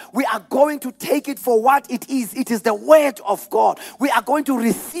God, we are going to take it for what it is. It is the Word of God. We are going to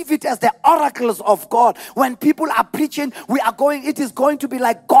receive it as the oracles of God. When people are preaching, it is going to be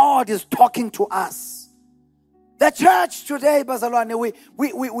like God is talking to us. The church today, Pastor Rane, we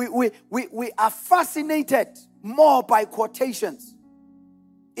are fascinated more by quotations.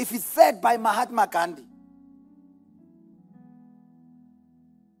 If it's said by Mahatma Gandhi,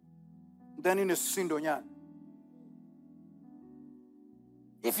 then in a Sindonyan.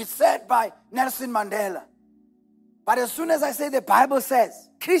 If it's said by Nelson Mandela. But as soon as I say the Bible says,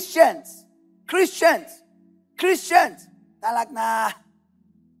 Christians, they're like, nah.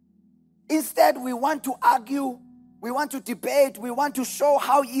 Instead, we want to argue, we want to debate, we want to show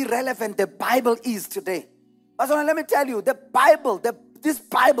how irrelevant the Bible is today. But let me tell you, the Bible, this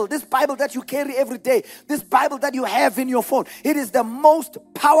Bible that you carry every day, this Bible that you have in your phone, it is the most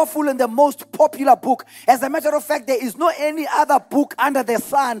powerful and the most popular book. As a matter of fact, there is no any other book under the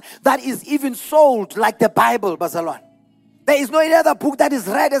sun that is even sold like the Bible, Bazalwan. There is no any other book that is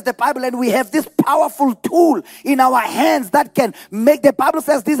read as the Bible, and we have this powerful tool in our hands that can make, the Bible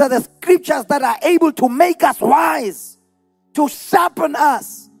says these are the scriptures that are able to make us wise, to sharpen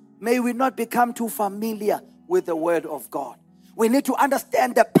us. May we not become too familiar with the Word of God. We need to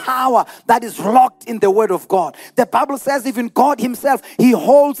understand the power that is locked in the Word of God. The Bible says even God Himself, He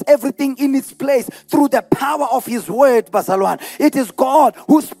holds everything in its place through the power of His Word, Basalwan. It is God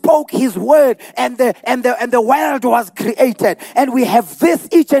who spoke His Word and the world was created. And we have this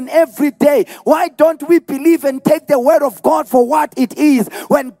each and every day. Why don't we believe and take the Word of God for what it is?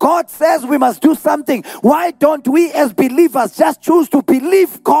 When God says we must do something, why don't we as believers just choose to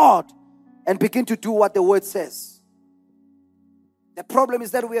believe God and begin to do what the Word says? The problem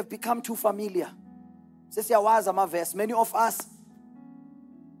is that we have become too familiar. Many of us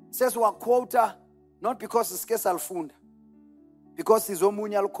says we are quota not because it's alfunda, because it's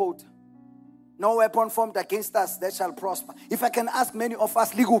omunyal quota. No weapon formed against us that shall prosper. If I can ask many of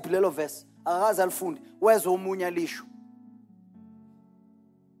us, ligu pilelo verse, alfunda, where's omunyal issue?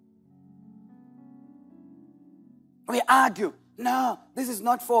 We argue. No, this is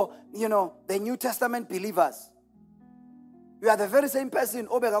not for, the New Testament believers. You are the very same person.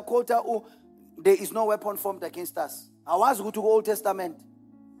 There is no weapon formed against us. I was going to Old Testament.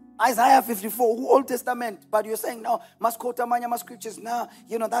 Isaiah 54, Old Testament. But you're saying, no, must quote my scriptures. No,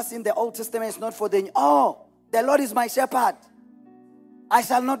 that's in the Old Testament. It's not for the... Oh, the Lord is my shepherd. I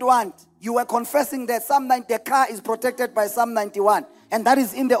shall not want. You were confessing that the car is protected by Psalm 91. And that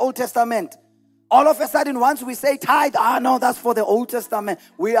is in the Old Testament. All of a sudden, once we say tithe, no, that's for the Old Testament.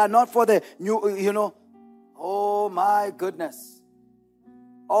 We are not for the new, Oh my goodness.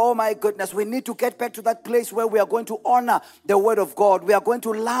 Oh my goodness. We need to get back to that place where we are going to honor the Word of God. We are going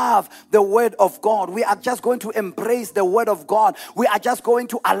to love the Word of God. We are just going to embrace the Word of God. We are just going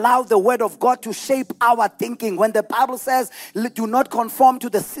to allow the Word of God to shape our thinking. When the Bible says, do not conform to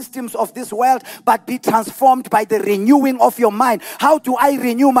the systems of this world, but be transformed by the renewing of your mind. How do I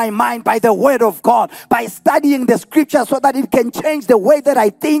renew my mind? By the Word of God. By studying the Scripture so that it can change the way that I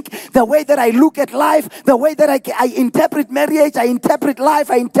think, the way that I look at life, the way that I interpret marriage, I interpret life,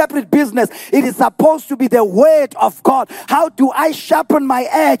 I interpret business. It is supposed to be the Word of God. How do I sharpen my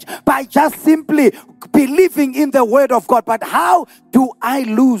edge? By just simply believing in the Word of God. But how do I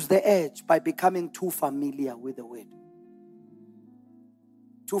lose the edge? By becoming too familiar with the Word.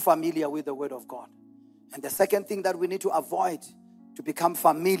 Too familiar with the Word of God. And the second thing that we need to avoid to become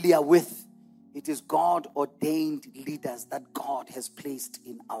familiar with, it is God-ordained leaders that God has placed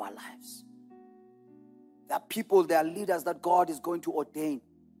in our lives. There are people, there are leaders that God is going to ordain.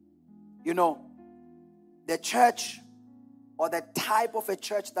 The church or the type of a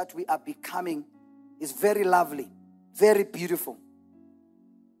church that we are becoming is very lovely, very beautiful.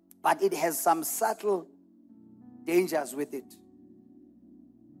 But it has some subtle dangers with it.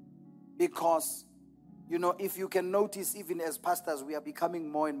 Because, if you can notice, even as pastors, we are becoming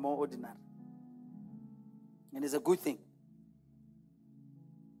more and more ordinary. And it's a good thing.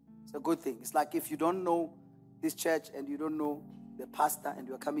 It's a good thing. It's like if you don't know this church and you don't know the pastor and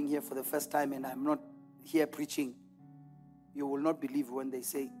you're coming here for the first time and I'm not here preaching, you will not believe when they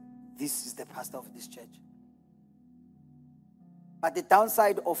say, this is the pastor of this church. But the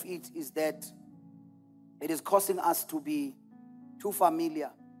downside of it is that it is causing us to be too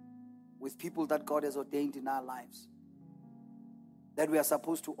familiar with people that God has ordained in our lives, that we are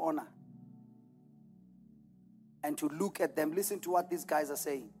supposed to honor and to look at them. Listen to what these guys are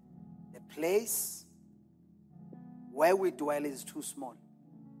saying. The place where we dwell is too small.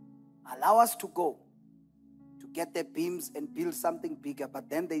 Allow us to go to get the beams and build something bigger. But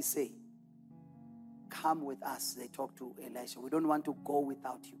then they say, come with us. They talk to Elisha. We don't want to go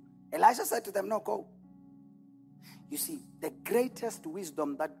without you. Elisha said to them, no, go. You see, the greatest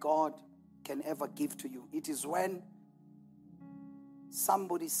wisdom that God can ever give to you, it is when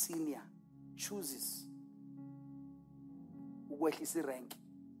somebody senior chooses rank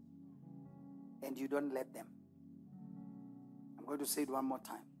and you don't let them. I'm going to say it one more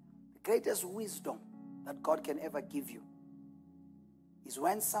time. The greatest wisdom that God can ever give you is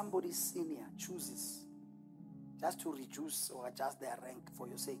when somebody senior chooses just to reduce or adjust their rank for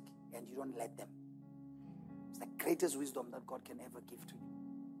your sake and you don't let them. It's the greatest wisdom that God can ever give to you.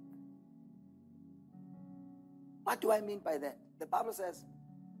 What do I mean by that? The Bible says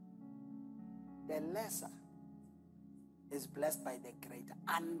the lesser is blessed by the greater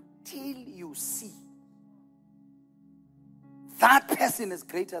until you see that person is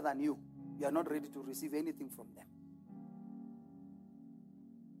greater than you. You are not ready to receive anything from them.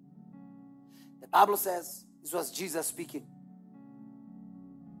 The Bible says, this was Jesus speaking.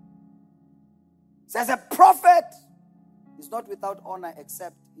 It says a prophet is not without honor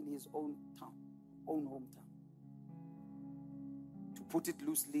except in his own town, own hometown. To put it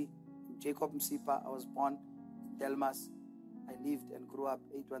loosely, in Jacob Msipa, I was born in Delmas. I lived and grew up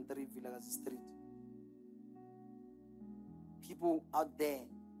 813 Vilakazi Street. People out there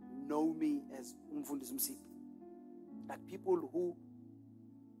know me as Umfundisi Msipa. Like people who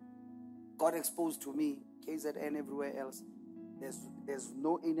got exposed to me, KZN, everywhere else. There's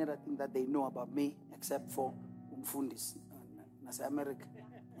no any other thing that they know about me except for Umfundisi. Nasa America.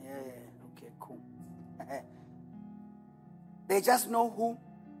 Yeah, okay, cool. They just know who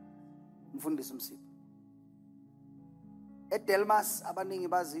Umfundisi Msipa. Edelmas abaningi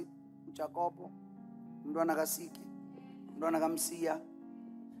bazi uJakobo, umntwana kaSiki, umntwana kaMsiya,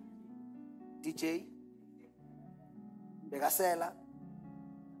 DJ, bekasela,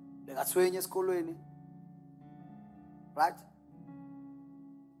 bekathwenye esikolweni. Right?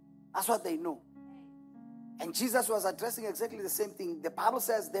 That's what they know. And Jesus was addressing exactly the same thing. The Bible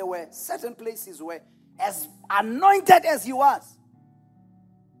says there were certain places where, as anointed as he was,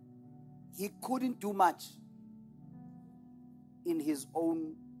 he couldn't do much in his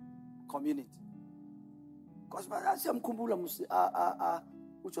own community. Because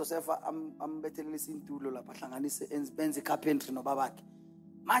uJoseph ambethelelisa intulo lapha hlanganise benze carpentry nobabakhe.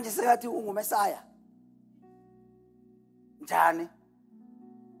 Manje sekathi ungumesaya. Njani?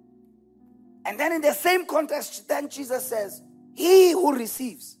 And then in the same context, then Jesus says, he who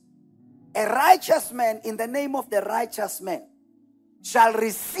receives a righteous man in the name of the righteous man shall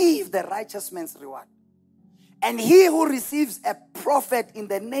receive the righteous man's reward. And he who receives a prophet in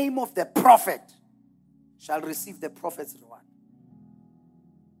the name of the prophet shall receive the prophet's reward.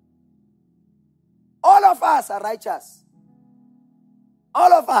 All of us are righteous.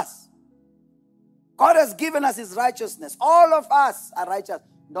 All of us. God has given us his righteousness. All of us are righteous.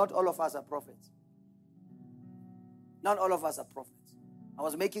 Not all of us are prophets. Not all of us are prophets. I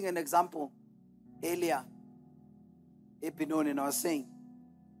was making an example earlier, and I was saying,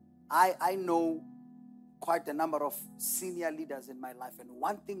 I know quite a number of senior leaders in my life, and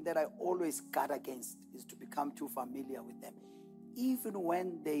one thing that I always guard against is to become too familiar with them, even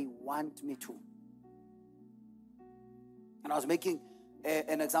when they want me to. And I was making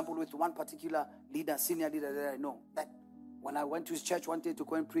an example with one particular leader, senior leader that I know, that when I went to his church one day to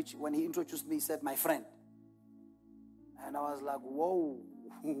go and preach, when he introduced me, he said, my friend. And I was like, whoa.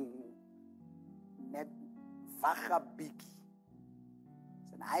 Net vaga biki. I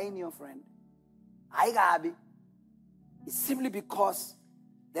said, I ain't your friend. I gabi. It's simply because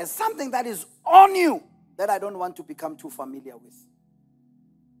there's something that is on you that I don't want to become too familiar with.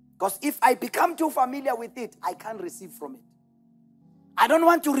 Because if I become too familiar with it, I can't receive from it. I don't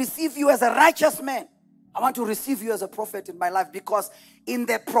want to receive you as a righteous man. I want to receive you as a prophet in my life, because in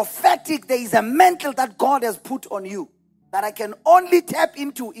the prophetic, there is a mantle that God has put on you that I can only tap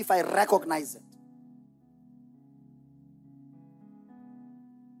into if I recognize it.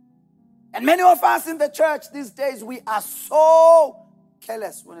 And many of us in the church these days, we are so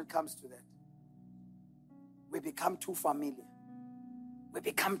careless when it comes to that. We become too familiar. We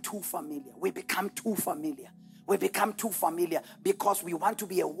become too familiar. We become too familiar. We become too familiar because we want to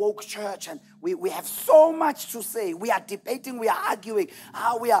be a woke church, and we have so much to say. We are debating, we are arguing,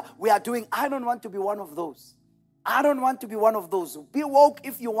 how we are doing. I don't want to be one of those. I don't want to be one of those. Be woke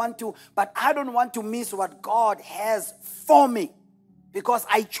if you want to, but I don't want to miss what God has for me because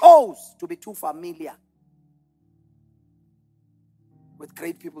I chose to be too familiar with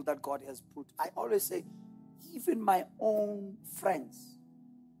great people that God has put. I always say, even my own friends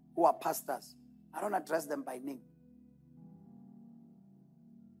who are pastors, I don't address them by name.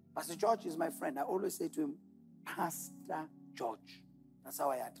 Pastor George is my friend. I always say to him, Pastor George. That's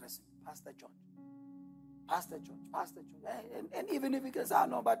how I address him. Pastor George. Pastor George. Pastor George. And even if he goes,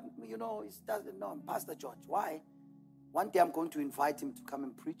 no, but he doesn't know. Pastor George. Why? One day I'm going to invite him to come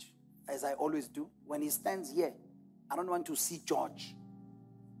and preach, as I always do. When he stands here, I don't want to see George.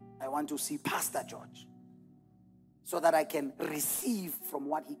 I want to see Pastor George, so that I can receive from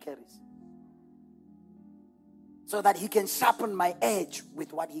what he carries. So that he can sharpen my edge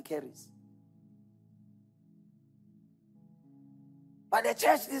with what he carries. But the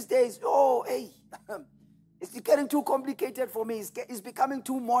church these days, it's getting too complicated for me. It's becoming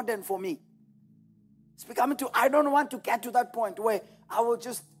too modern for me. It's becoming too, I don't want to get to that point where I will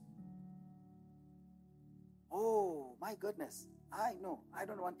just, oh my goodness, I know, I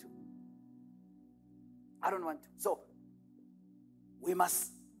don't want to. I don't want to. So, we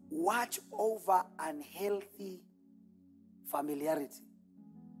must watch over unhealthy familiarity.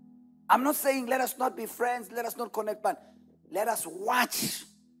 I'm not saying let us not be friends, let us not connect, but let us watch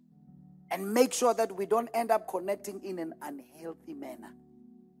and make sure that we don't end up connecting in an unhealthy manner.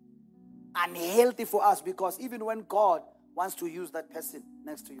 Unhealthy for us, because even when God wants to use that person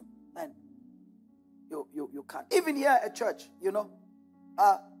next to you, then you can't. Even here at church,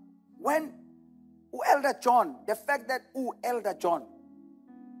 when Elder John, the fact that Elder John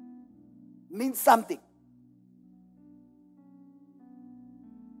means something.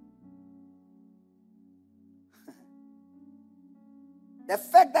 The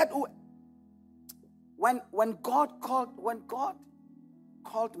fact that when God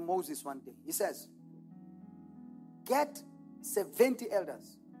called Moses one day, he says, get 70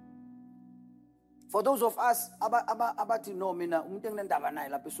 elders. For those of us abathi no mina umuntu enginendaba naye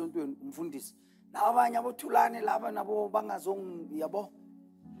lapha esontweni umfundisi. Labanye abothulane laba nabo bangazong yabo.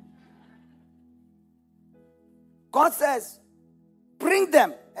 God says, bring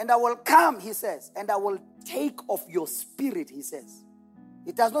them and I will come, he says, and I will take of your spirit, he says.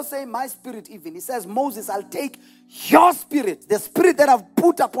 It does not say my spirit even. It says, Moses, I'll take your spirit. The spirit that I've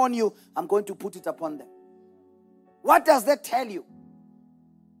put upon you, I'm going to put it upon them. What does that tell you?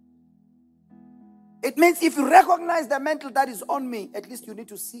 It means if you recognize the mantle that is on me, at least you need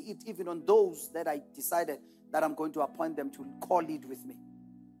to see it even on those that I decided that I'm going to appoint them to co-lead with me.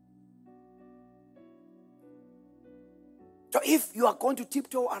 So if you are going to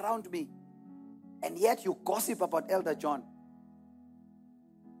tiptoe around me, and yet you gossip about Elder John,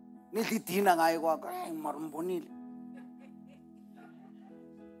 but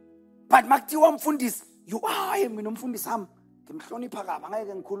maktiwa mfundis, you are mfundis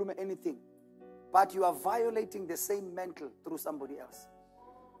anything. But you are violating the same mantle through somebody else.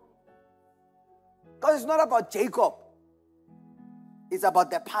 Because it's not about Jacob. It's about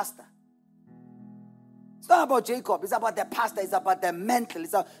the pastor. It's not about Jacob. It's about the pastor. It's about the mantle.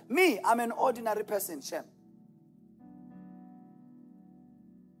 It's about me. I'm an ordinary person, Shem.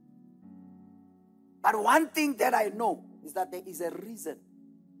 But one thing that I know is that there is a reason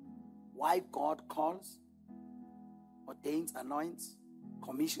why God calls, ordains, anoints,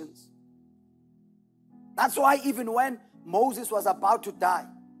 commissions. That's why even when Moses was about to die,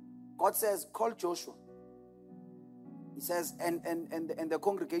 God says, call Joshua. He says, and the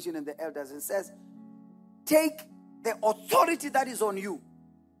congregation and the elders, and says, take the authority that is on you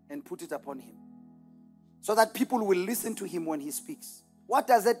and put it upon him, so that people will listen to him when he speaks. What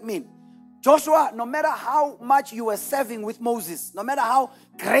does that mean? Joshua, no matter how much you were serving with Moses, no matter how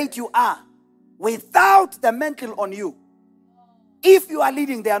great you are, without the mantle on you, if you are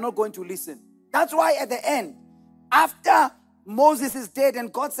leading, they are not going to listen. That's why at the end, after Moses is dead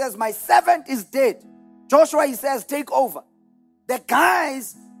and God says, my servant is dead, Joshua, he says, take over. The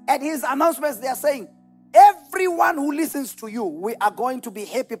guys at his announcements, they are saying, everyone who listens to you, we are going to be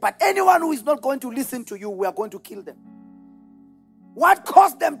happy. But anyone who is not going to listen to you, we are going to kill them. What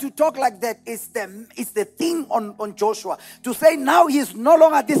caused them to talk like that is the thing on Joshua. To say now he is no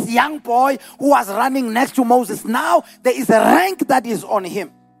longer this young boy who was running next to Moses. Now there is a rank that is on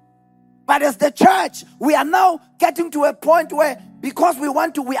him. But as the church, we are now getting to a point where, because we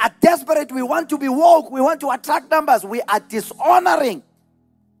are desperate, we want to be woke, we want to attract numbers, we are dishonoring.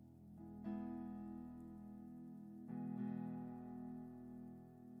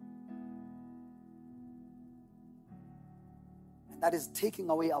 And that is taking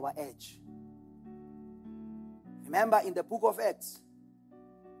away our edge. Remember in the book of Acts,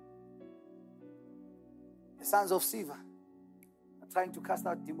 the sons of Sceva are trying to cast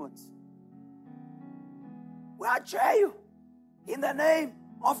out demons. We adjure you in the name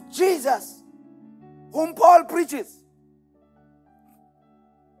of Jesus, whom Paul preaches.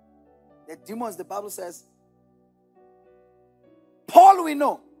 The demons, the Bible says, Paul we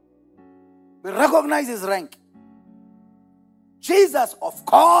know. We recognize his rank. Jesus, of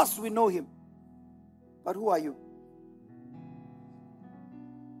course we know him. But who are you?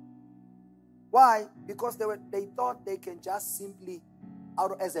 Why? Because they thought they can just simply,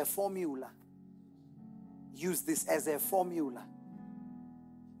 as a formula, use this as a formula.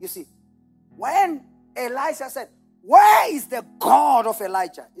 You see, when Elisha said, "Where is the God of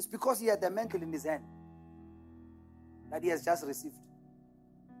Elijah?" It's because he had the mantle in his hand that he has just received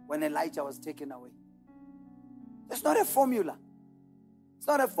when Elijah was taken away. It's not a formula. It's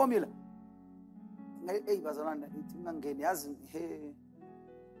not a formula.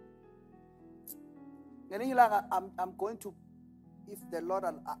 I'm going to, if the Lord,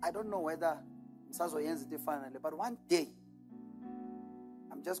 I don't know whether, but one day,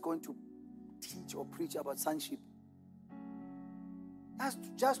 I'm just going to teach or preach about sonship. That's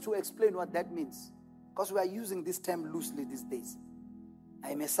just to explain what that means. Because we are using this term loosely these days.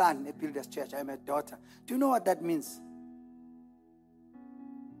 I'm a son, a builder's church. I'm a daughter. Do you know what that means?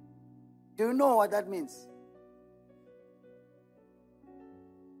 Do you know what that means?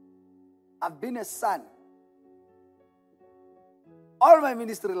 I've been a son all my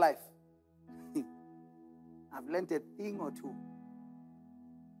ministry life. I've learned a thing or two,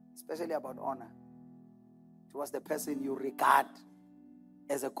 especially about honor towards the person you regard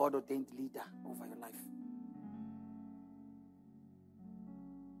as a God-ordained leader over your life.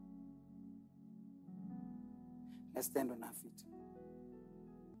 Let's stand on our feet.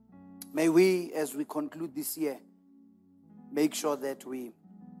 May we, as we conclude this year, make sure that we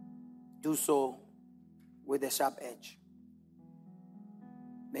do so with a sharp edge.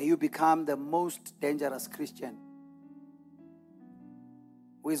 May you become the most dangerous Christian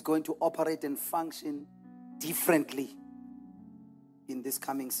who is going to operate and function differently in this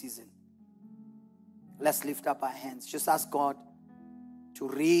coming season. Let's lift up our hands. Just ask God to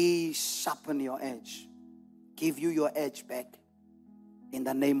re-sharpen your edge. Give you your edge back in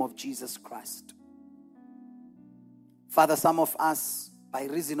the name of Jesus Christ. Father, some of us, by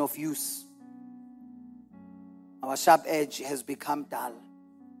reason of use, our sharp edge has become dull.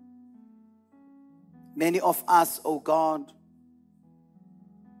 Many of us, oh God,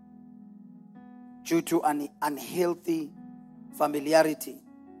 due to an unhealthy familiarity,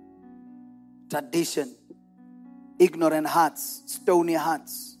 tradition, ignorant hearts, stony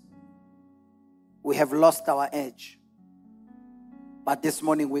hearts, we have lost our edge. But this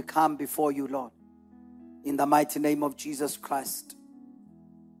morning we come before you, Lord, in the mighty name of Jesus Christ,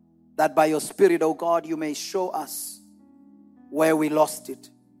 that by your Spirit, oh God, you may show us where we lost it.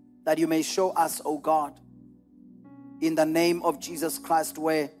 That you may show us, oh God, in the name of Jesus Christ,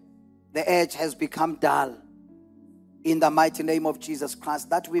 where the edge has become dull. In the mighty name of Jesus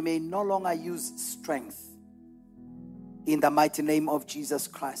Christ, that we may no longer use strength. In the mighty name of Jesus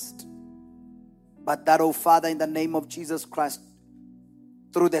Christ. But that, oh Father, in the name of Jesus Christ,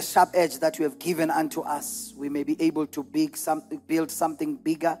 through the sharp edge that you have given unto us, we may be able to build something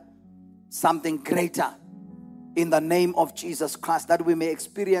bigger, something greater. In the name of Jesus Christ, that we may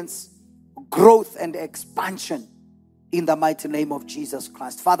experience growth and expansion in the mighty name of Jesus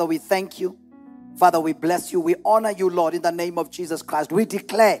Christ. Father, we thank you. Father, we bless you. We honor you, Lord, in the name of Jesus Christ. We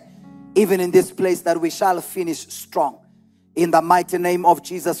declare, even in this place, that we shall finish strong. In the mighty name of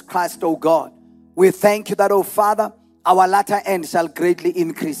Jesus Christ, oh God. We thank you that, oh Father, our latter end shall greatly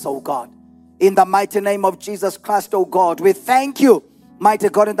increase, oh God. In the mighty name of Jesus Christ, oh God. We thank you, mighty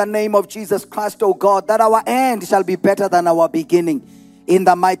God, in the name of Jesus Christ, oh God, that our end shall be better than our beginning. In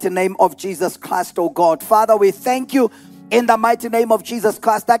the mighty name of Jesus Christ, oh God. Father, we thank you in the mighty name of Jesus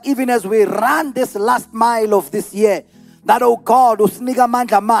Christ, that even as we run this last mile of this year, that, oh God, usinika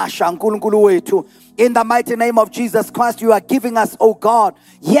amandla amasha uNkulunkulu wethu. In the mighty name of Jesus Christ, you are giving us, oh God,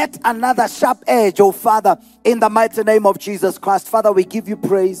 yet another sharp edge, oh Father, in the mighty name of Jesus Christ. Father, we give you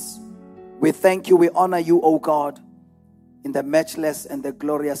praise. We thank you. We honor you, oh God, in the matchless and the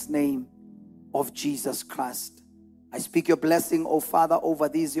glorious name of Jesus Christ. I speak your blessing, O Father, over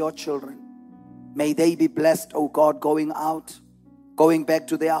these your children. May they be blessed, O God, going out, going back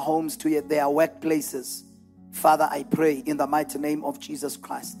to their homes, to their workplaces. Father, I pray in the mighty name of Jesus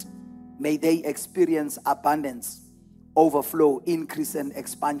Christ. May they experience abundance, overflow, increase, and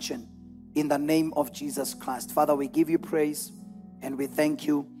expansion in the name of Jesus Christ. Father, we give you praise and we thank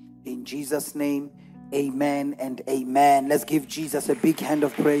you in Jesus' name. Amen and amen. Let's give Jesus a big hand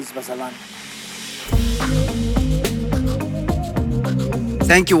of praise, Basalan.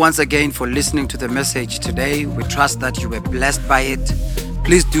 Thank you once again for listening to the message today. We trust that you were blessed by it.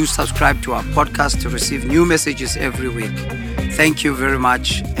 Please do subscribe to our podcast to receive new messages every week. Thank you very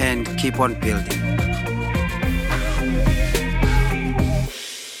much and keep on building.